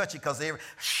even touch it because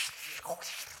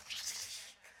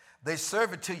they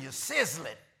serve it to you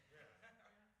sizzling.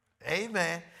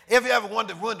 Amen. Have you ever wanted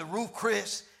to run the roof,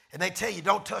 Chris, and they tell you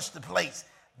don't touch the plates?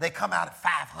 They come out at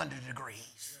 500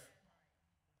 degrees.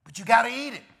 But you got to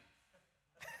eat it.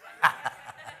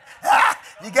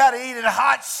 You got to eat it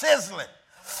hot, sizzling.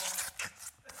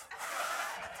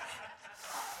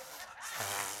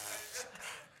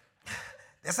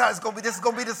 That's how it's going to be. This is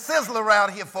going to be the sizzle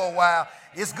around here for a while.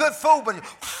 It's good food, but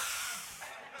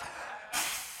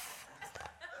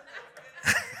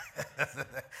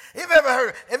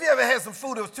have you ever had some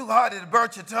food that was too hot and it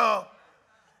burnt your tongue?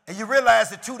 And you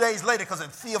realize it 2 days later because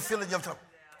it still filling your tongue.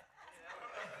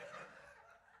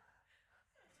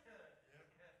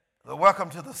 Well, welcome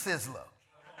to the Sizzler.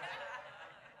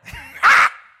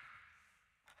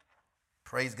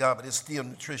 Praise God, but it's still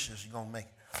nutritious. You're going to make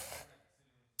it.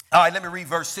 All right, let me read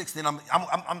verse 6. Then I'm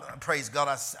praise God.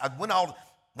 I went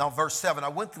verse 7. I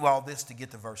went through all this to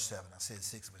get to verse 7. I said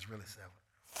 6, but it's really 7.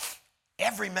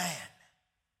 Every man.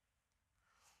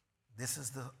 This is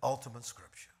the ultimate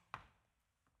scripture.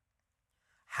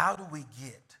 How do we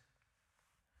get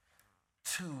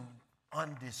to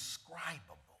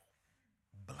undescribable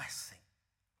blessing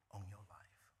on your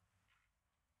life?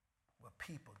 Where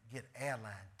people get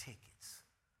airline tickets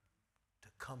to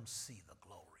come see the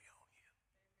glory on you.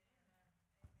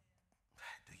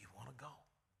 Do you want to go?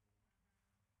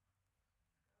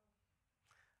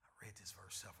 I read this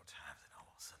verse several times and all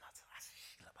of a sudden I said,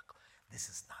 this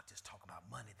is not just talking about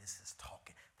money. This is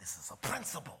a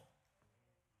principle.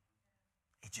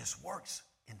 It just works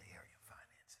in the area of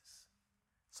finances.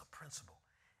 It's a principle.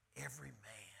 Every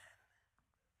man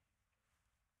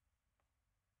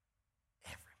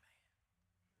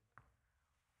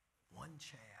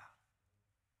chair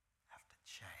after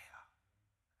chair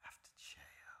after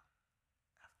chair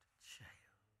after chair.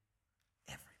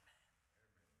 Every man.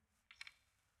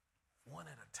 One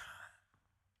at a time.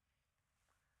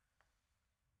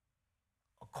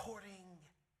 According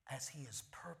as he is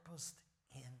purposed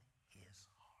in his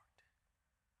heart.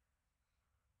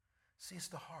 See,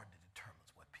 it's the heart that determines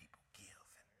what people give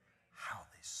and how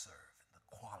they serve and the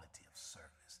quality of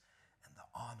service and the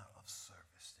honor of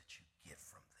service that you get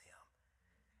from them.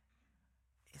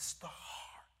 It's the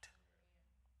heart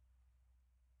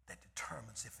that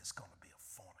determines if it's going to be a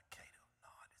fornicator or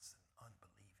not. It's an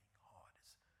unbelieving heart.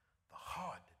 It's the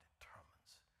heart that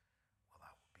determines whether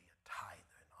I will be a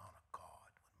tither and honor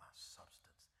God with my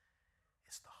substance.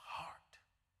 It's the heart.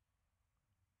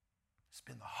 It's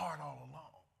been the heart all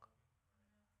along.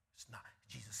 It's not,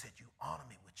 Jesus said, you honor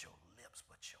me with your lips,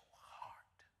 but your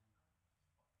heart.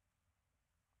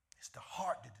 It's the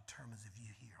heart that determines if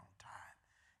you're here on time.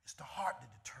 It's the heart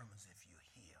that determines if you're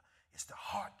here. It's the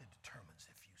heart that determines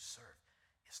if you serve.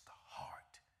 It's the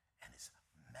heart. And it's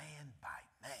man by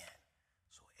man.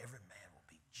 So every man will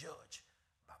be judged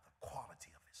by the quality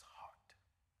of his heart.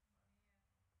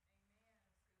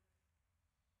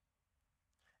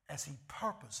 As he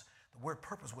purposed, the word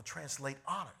purpose will translate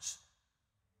honors.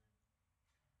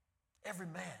 Every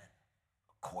man,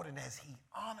 according as he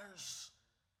honors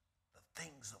the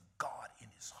things of God in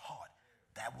his heart,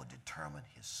 that will determine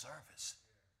his service.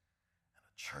 And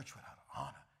a church without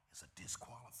honor is a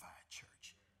disqualified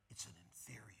church. It's an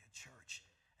inferior church.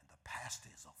 And the pastor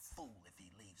is a fool if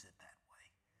he leaves it that way.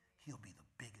 He'll be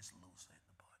the biggest loser in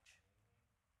the bunch.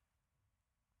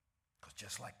 Because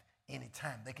just like any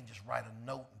time, they can just write a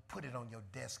note and put it on your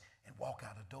desk and walk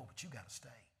out the door, but you got to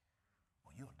stay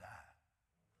or you'll die.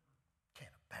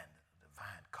 Can't abandon the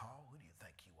divine call. Who do you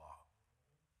think you are?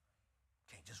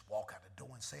 Can't just walk out the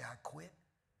door and say, I quit.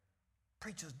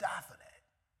 Preachers die for that.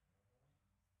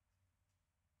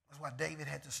 That's why David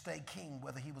had to stay king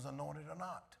whether he was anointed or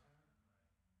not.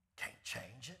 Can't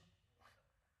change it.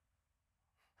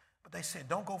 But they said,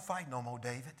 don't go fight no more,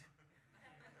 David.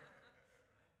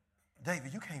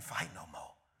 David, you can't fight no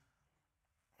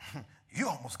more. You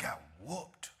almost got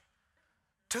whooped.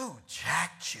 Dude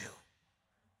jacked you.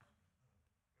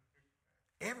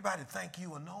 Everybody think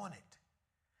you anointed.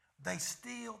 They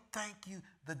still think you,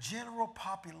 the general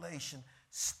population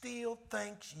still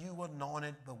thinks you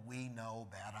anointed, but we know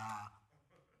better.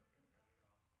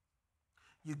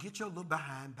 You get your little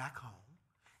behind back home.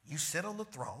 You sit on the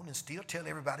throne and still tell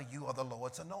everybody you are the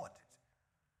Lord's anointed.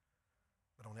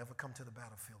 But don't ever come to the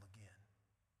battlefield again.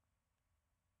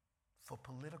 For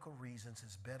political reasons,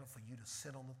 it's better for you to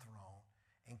sit on the throne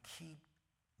and keep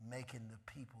making the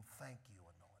people think you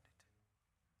anointed.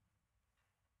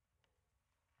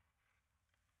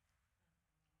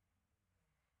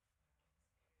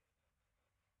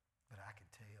 But I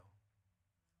can tell.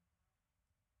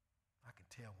 I can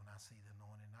tell when I see the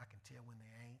anointing. I can tell when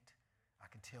they ain't.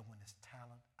 I can tell when it's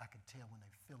talent. I can tell when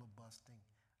they filibustering.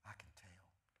 I can tell.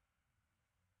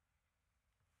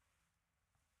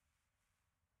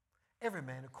 Every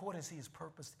man according as he is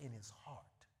purposed in his heart,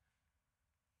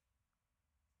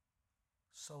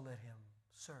 so let him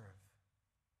serve.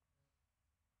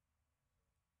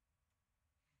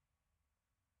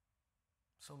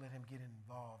 So let him get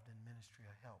involved in ministry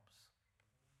or helps.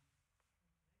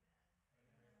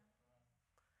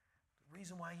 The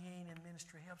reason why he ain't in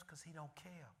ministry helps because he don't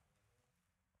care.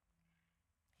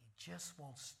 He just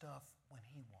wants stuff when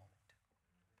he wants it.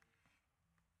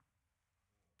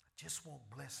 I just want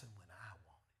blessing when I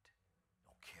want it.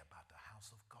 Don't care about the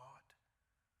house of God.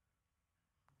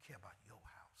 Don't care about your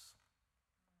house.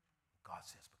 God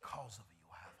says, because of it,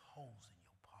 you'll have holes in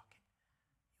your pocket.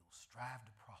 You'll strive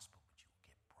to prosper, but you'll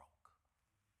get broke.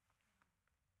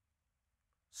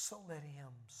 So let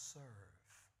him serve.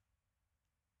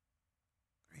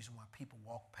 The reason why people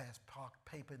walk past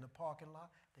paper in the parking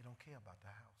lot, they don't care about the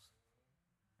house.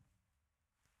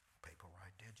 Paper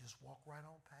right there, just walk right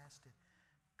on past it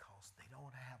because they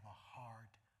don't have a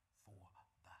heart for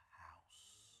the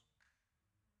house.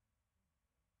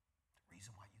 The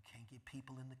reason why you can't get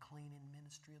people in the cleaning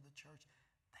ministry of the church,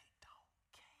 they don't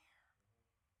care.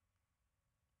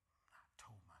 I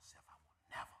told myself I will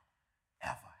never,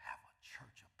 ever have a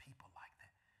church of people like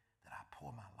that I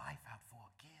pour my life out for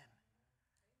again.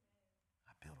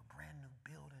 I built a brand new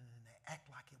building and they act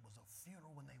like it was a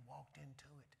funeral when they walked into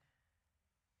it.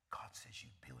 God says you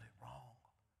built it wrong.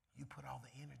 You put all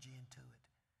the energy into it.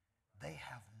 They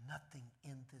have nothing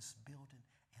in this building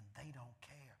and they don't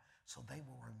care. So they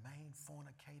will remain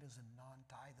fornicators and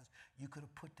non-tithers. You could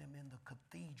have put them in the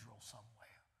cathedral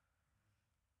somewhere.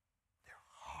 Their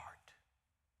heart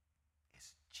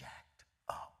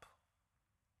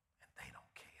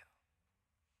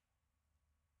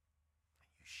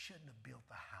shouldn't have built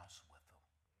the house with them.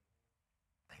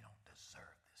 They don't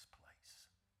deserve this place.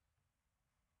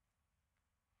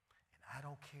 And I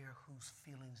don't care whose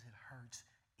feelings it hurts.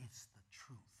 It's the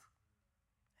truth.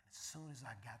 And as soon as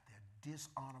I got their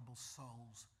dishonorable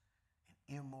souls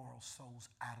and immoral souls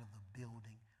out of the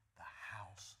building, the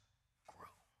house grew.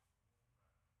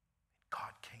 And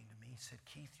God came to me and said,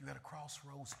 Keith, you're at a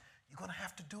crossroads. You're going to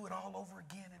have to do it all over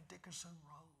again in Dickerson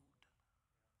Road.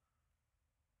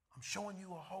 I'm showing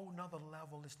you a whole nother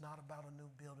level. It's not about a new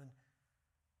building.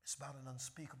 It's about an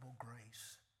unspeakable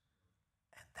grace.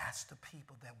 And that's the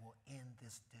people that will end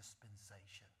this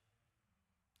dispensation.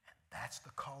 And that's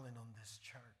the calling on this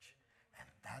church. And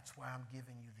that's why I'm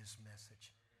giving you this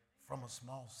message. From a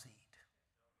small seed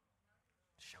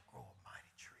shall grow a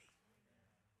mighty tree.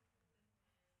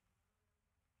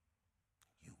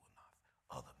 You will not.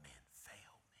 Other men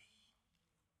fail me.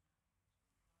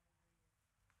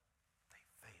 They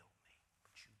fail me,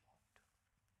 but you won't.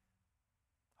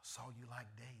 I saw you like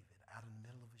David out in the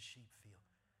middle of a sheep field.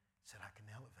 Said, I can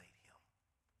elevate him.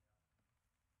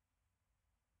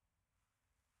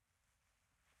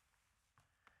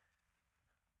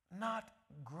 Not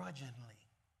grudgingly.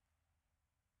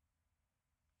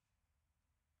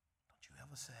 Don't you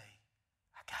ever say,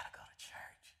 I gotta go to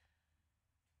church.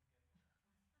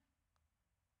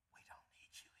 We don't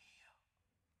need you here.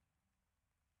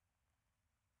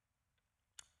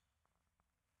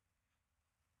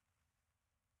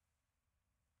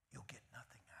 You'll get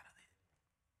nothing out of it.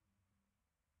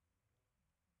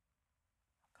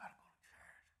 I gotta go to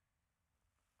church.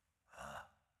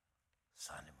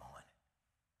 Sunday morning.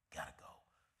 Gotta go.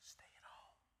 Stay at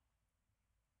home.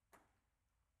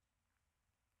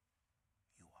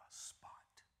 You are a spot.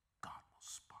 God will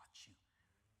spot you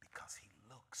because he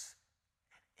looks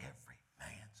at every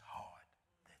man's heart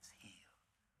that's here.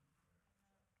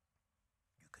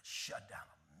 You could shut down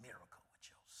a miracle with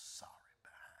your sorry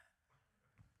behind.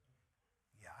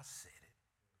 Yeah, I said it.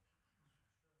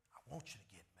 I want you to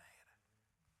get mad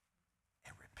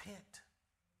and repent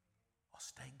or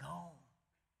stay gone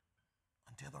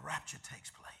until the rapture takes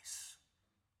place.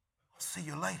 I'll see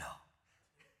you later.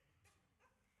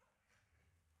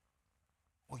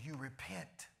 Or you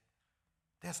repent.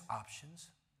 There's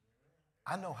options.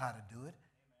 I know how to do it.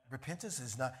 Repentance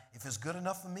is not, if it's good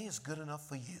enough for me, it's good enough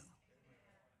for you.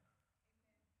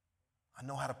 I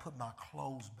know how to put my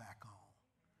clothes back on.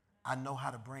 I know how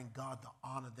to bring God the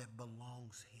honor that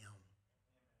belongs him.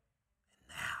 And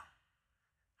now,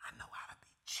 I know how to be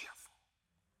cheerful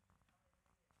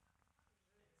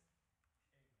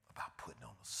about putting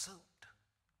on a suit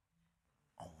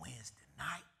on Wednesday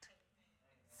night,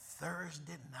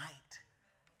 Thursday night,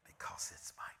 because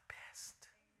it's my best.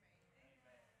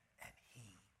 And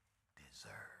he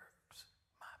deserves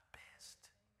my best.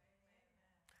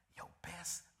 Your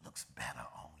best looks better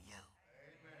on you.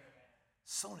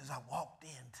 Soon as I walked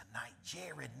in tonight,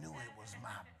 Jerry knew it was my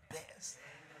best.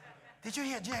 Did you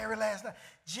hear Jerry last night?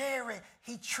 Jerry,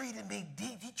 he treated me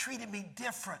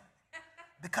different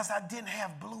because I didn't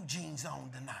have blue jeans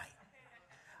on tonight.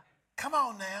 Come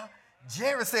on now.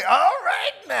 Jerry said, all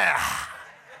right now.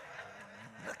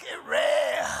 Look at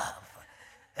Rev.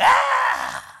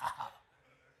 Ah!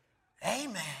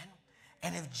 Amen.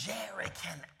 And if Jerry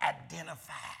can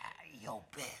identify your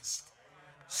best,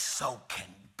 so can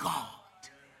God.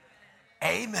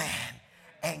 Amen.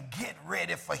 And get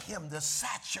ready for him to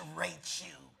saturate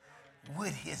you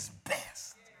with his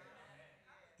best.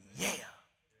 Yeah.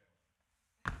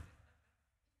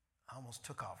 I almost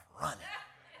took off running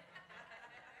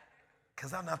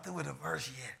because I'm not through with the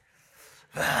verse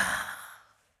yet.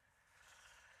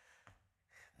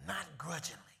 Not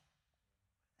grudgingly,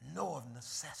 nor of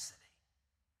necessity,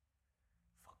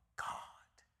 for God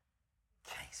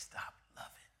can't stop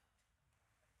loving.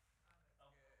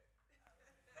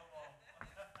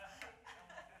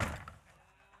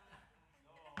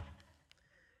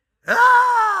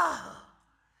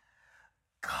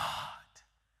 God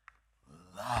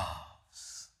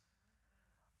loves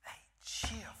a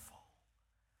cheerful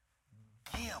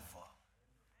giver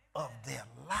of their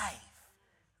life,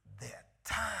 their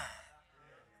time,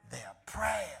 their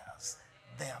prayers,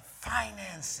 their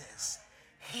finances.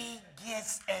 He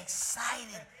gets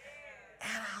excited,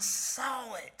 and I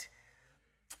saw it.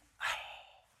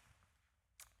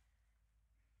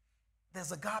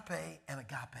 There's agape and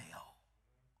agapeo.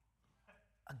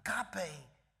 Agape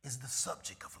is the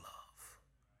subject of love.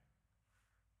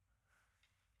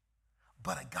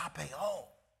 But agapeo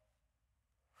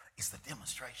is the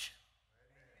demonstration.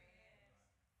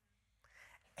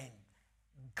 And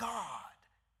God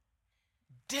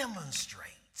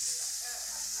demonstrates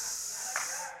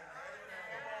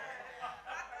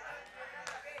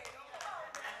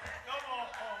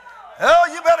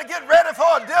you better get ready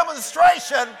for a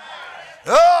demonstration.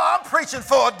 Oh, I'm preaching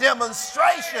for a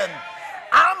demonstration.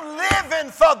 I'm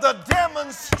living for the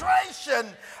demonstration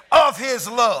of his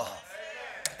love.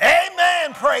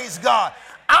 Amen, praise God.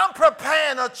 I'm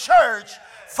preparing a church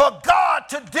for God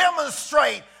to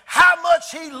demonstrate how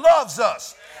much he loves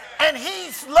us. And he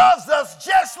loves us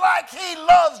just like he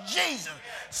loves Jesus.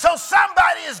 So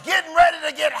somebody is getting ready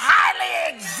to get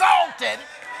highly exalted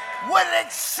with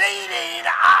exceeding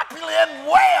opulent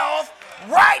wealth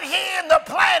right here in the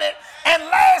planet. And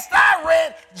last I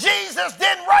read, Jesus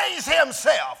didn't raise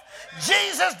himself.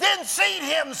 Jesus didn't seat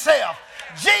himself.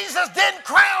 Jesus didn't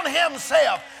crown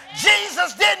himself.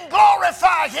 Jesus didn't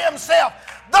glorify himself.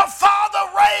 The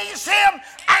Father raised him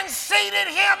and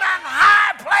seated him in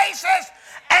high places.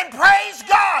 And praise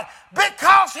God,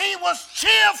 because he was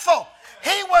cheerful.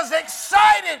 He was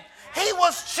excited. He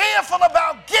was cheerful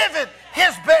about giving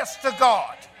his best to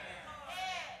God.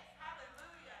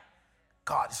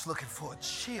 God is looking for a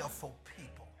cheerful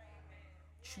people.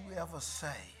 Did you ever say,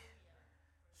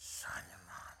 son of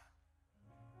mine,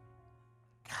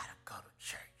 gotta go to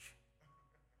church?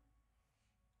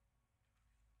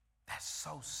 That's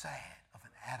so sad of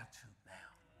an attitude now.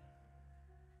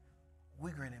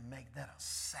 We're going to make that a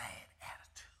sad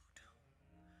attitude.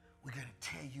 We're going to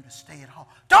tell you to stay at home.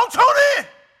 Don't tune in.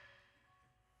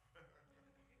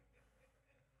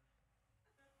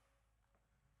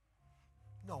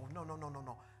 No.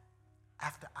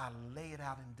 After I lay it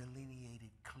out and delineate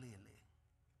it clearly,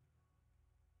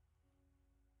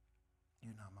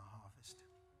 you're not my harvest.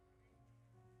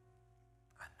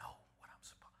 I know what I'm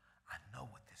supposed. I know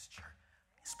what this church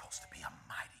is supposed to be, a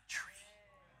mighty tree.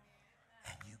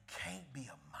 And you can't be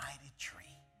a mighty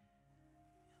tree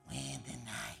Wednesday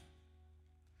night.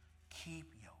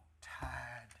 Keep your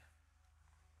tired,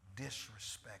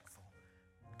 disrespectful,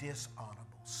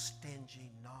 dishonorable,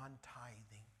 stingy, non-tithing,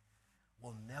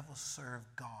 will never serve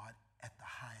God at the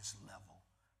highest level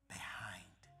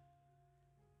behind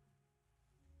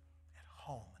at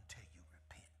home until you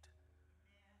repent.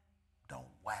 Don't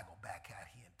waggle back out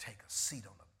here and take a seat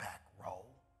on the back row.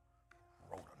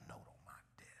 Wrote a note on my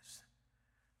desk.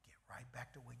 Get right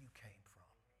back to where you came from.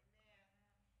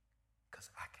 Because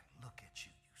I can look at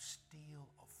you. You still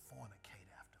a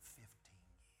fornicator after 15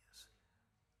 years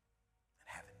and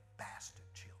having bastard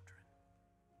children.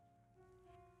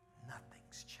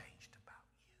 Nothing's changed about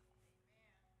you.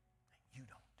 And you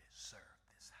don't deserve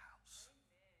this house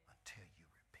until you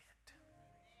repent.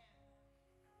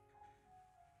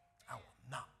 I will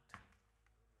not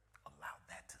allow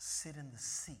that to sit in the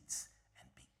seats and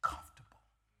be comfortable.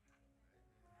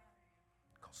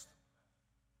 Because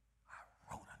I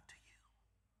wrote unto you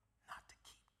not to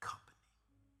keep company.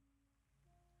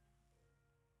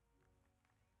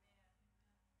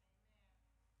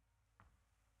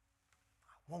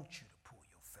 I want you to pull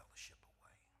your fellowship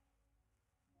away.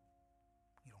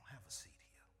 You don't have a seat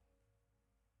here.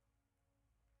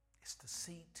 It's the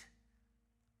seat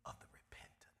of the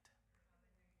repentant.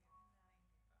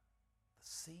 The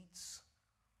seats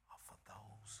are for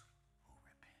those who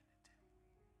repented.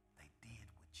 They did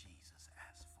what Jesus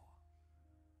asked for.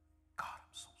 God,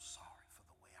 I'm so sorry for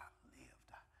the way I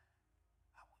lived.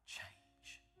 I will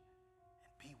change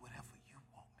and be whatever you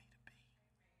want me to be.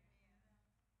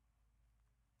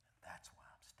 And that's why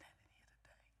I'm standing here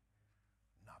today.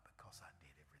 Not because I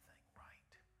did everything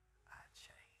right. I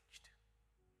changed.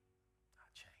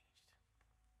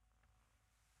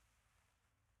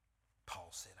 Paul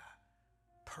said, I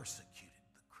persecuted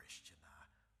the Christian. I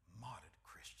martyred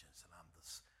Christians, and I'm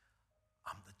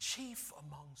the chief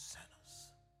among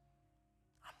sinners.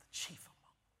 I'm the chief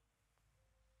among them.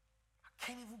 I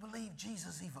can't even believe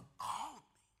Jesus even called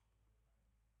me.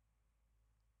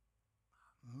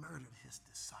 I murdered his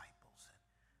disciples, and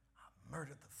I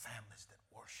murdered the families that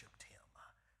worshiped him.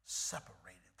 I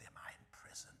separated them. I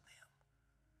imprisoned them.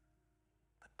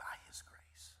 But by his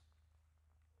grace,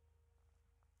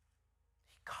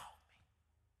 he called me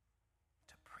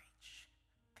to preach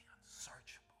the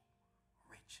unsearchable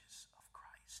riches of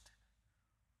Christ.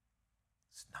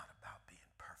 It's not about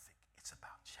being perfect. It's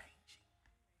about changing.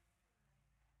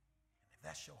 And if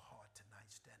that's your heart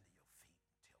tonight, stand to your